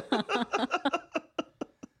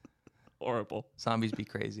 Horrible. Zombies Be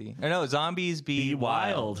Crazy. Or no, Zombies Be Be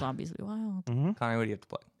Wild. wild. Zombies be wild. Connie, what do you have to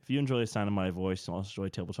plug? If you enjoy the sound of my voice, you also enjoy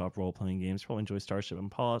tabletop role-playing games, probably enjoy Starship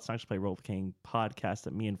and Paul. It's an actually play role-playing podcast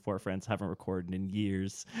that me and 4 friends haven't recorded in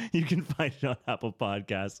years. You can find it on Apple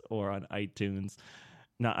Podcasts or on iTunes.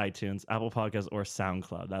 Not iTunes, Apple Podcasts or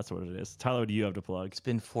SoundCloud. That's what it is. Tyler, what do you have to plug? It's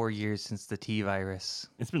been 4 years since the T-virus.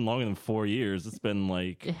 It's been longer than 4 years. It's been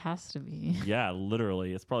like... It has to be. Yeah,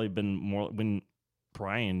 literally. It's probably been more... When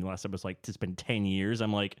Brian last episode was like, it's been 10 years.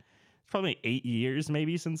 I'm like, it's probably 8 years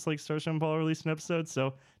maybe since like Starship and Paul released an episode.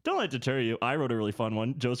 So don't let it deter you. I wrote a really fun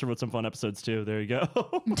one. Joseph wrote some fun episodes too. There you go.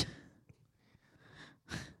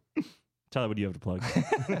 Tyler, what do you have to plug?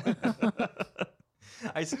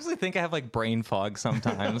 I seriously think I have like brain fog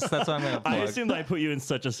sometimes. That's what I'm going to plug. I assume that I put you in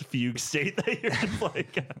such a fugue state that you're just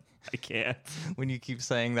like, I can't. When you keep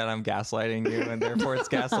saying that I'm gaslighting you and therefore it's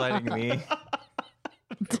gaslighting me.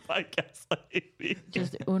 By gaslighting me.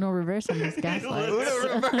 Just Uno reverse on this gaslight.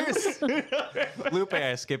 Uno reverse. Lupe,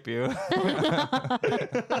 I skip you.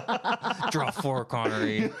 Draw 4,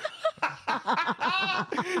 Connery.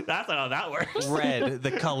 That's not how that works. Red, the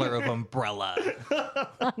color of umbrella.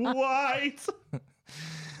 White.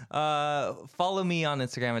 Follow me on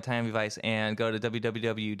Instagram at TimeDevice and go to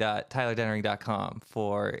www.tylerdennering.com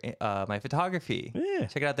for my photography. Yeah.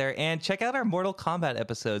 Check it out there and check out our Mortal Kombat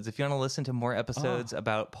episodes if you want to listen to more episodes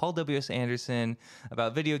about Paul W.S. Anderson,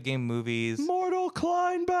 about video game movies. Mortal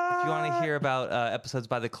Kleinback. If you want to hear about episodes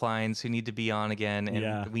by the Kleins who need to be on again,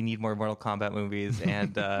 and we need more Mortal Kombat movies, and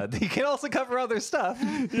you can also cover other stuff.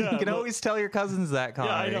 Yeah, you can always tell your cousins that,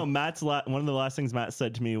 Connery. Yeah, I know. Matt's one of the last things Matt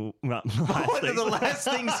said to me. One of the last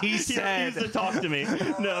things he said. He used to talk to me.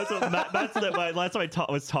 No, so Matt said that last time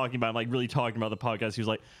I was talking about him, like really talking about the podcast, he was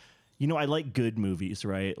like, you know, I like good movies,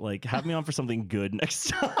 right? Like, have me on for something good next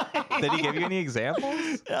time. Did he give you any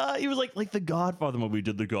examples? He was like The Godfather when we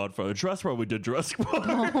did The Godfather. Jurassic World, we did Jurassic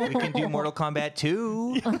World. We can do Mortal Kombat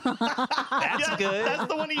 2. That's good. That's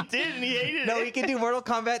the one he did, and he hated it. No, he can do Mortal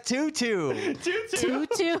Kombat 2.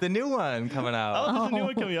 2. The new one coming out. Oh, there's a new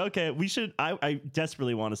one coming out. Okay, we should. I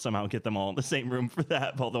desperately want to somehow get them all in the same room for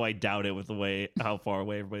that, although I doubt it with the way how far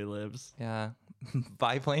away everybody lives. Yeah.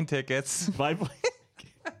 Buy plane tickets. Buy plane.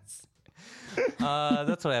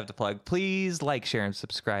 That's what I have to plug. Please like, share, and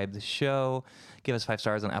subscribe the show. Give us 5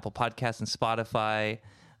 stars on Apple Podcasts and Spotify.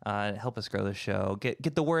 Help us grow the show.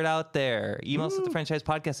 Get the word out there. Email us at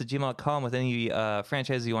thefranchisedpodcast@gmail.com with any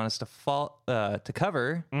franchises you want us to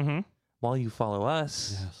cover while you follow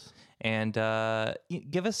us. Yes. And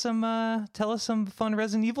give us tell us some fun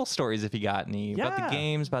Resident Evil stories if you got any. About the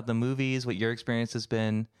games, about the movies, what your experience has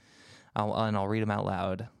been. I'll read them out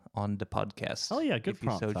loud on the podcast. Oh yeah, good if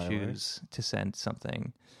prompt, you so Tyler. choose to send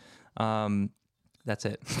something. That's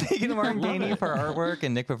it. Thank you to Martin Gainey for our artwork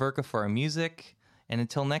and Nick Paverka for our music. And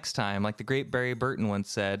until next time, like the great Barry Burton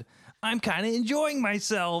once said, I'm kind of enjoying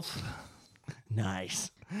myself.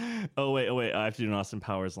 Nice. Oh wait, I have to do an Austin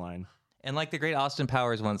Powers line. And like the great Austin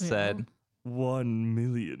Powers once said, $1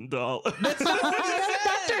 million. That's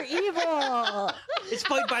Dr. Evil. it's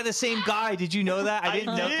played by the same guy. Did you know that?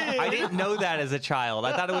 I didn't know that as a child.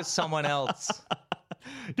 I thought it was someone else.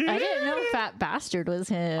 I didn't know Fat Bastard was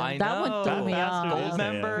him. I that know. one threw me off.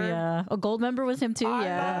 Goldmember. Yeah. Oh, Goldmember was him too.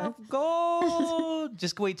 I love gold.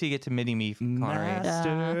 Just wait till you get to Mini Me, Connery.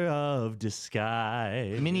 Master of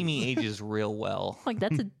Disguise. Mini Me ages real well. Like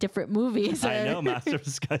that's a different movie. So. I know Master of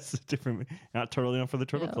Disguise is different. Not totally on for the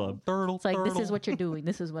Turtle Club. It's like this is what you're doing.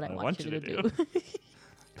 This is what I want you to do.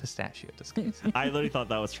 Pistachio disguise. I literally thought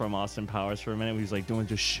that was from Austin Powers for a minute. He was like, "Don't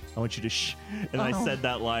just shh. I want you to shh." And I said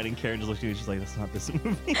that line, and Karen just looked at me. She's like, "That's not this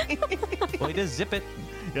movie." Well, he does zip it.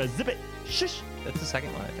 Yeah, zip it. Shush. That's the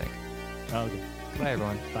second one, I think. Oh, okay. Bye,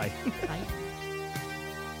 everyone. Bye. Bye.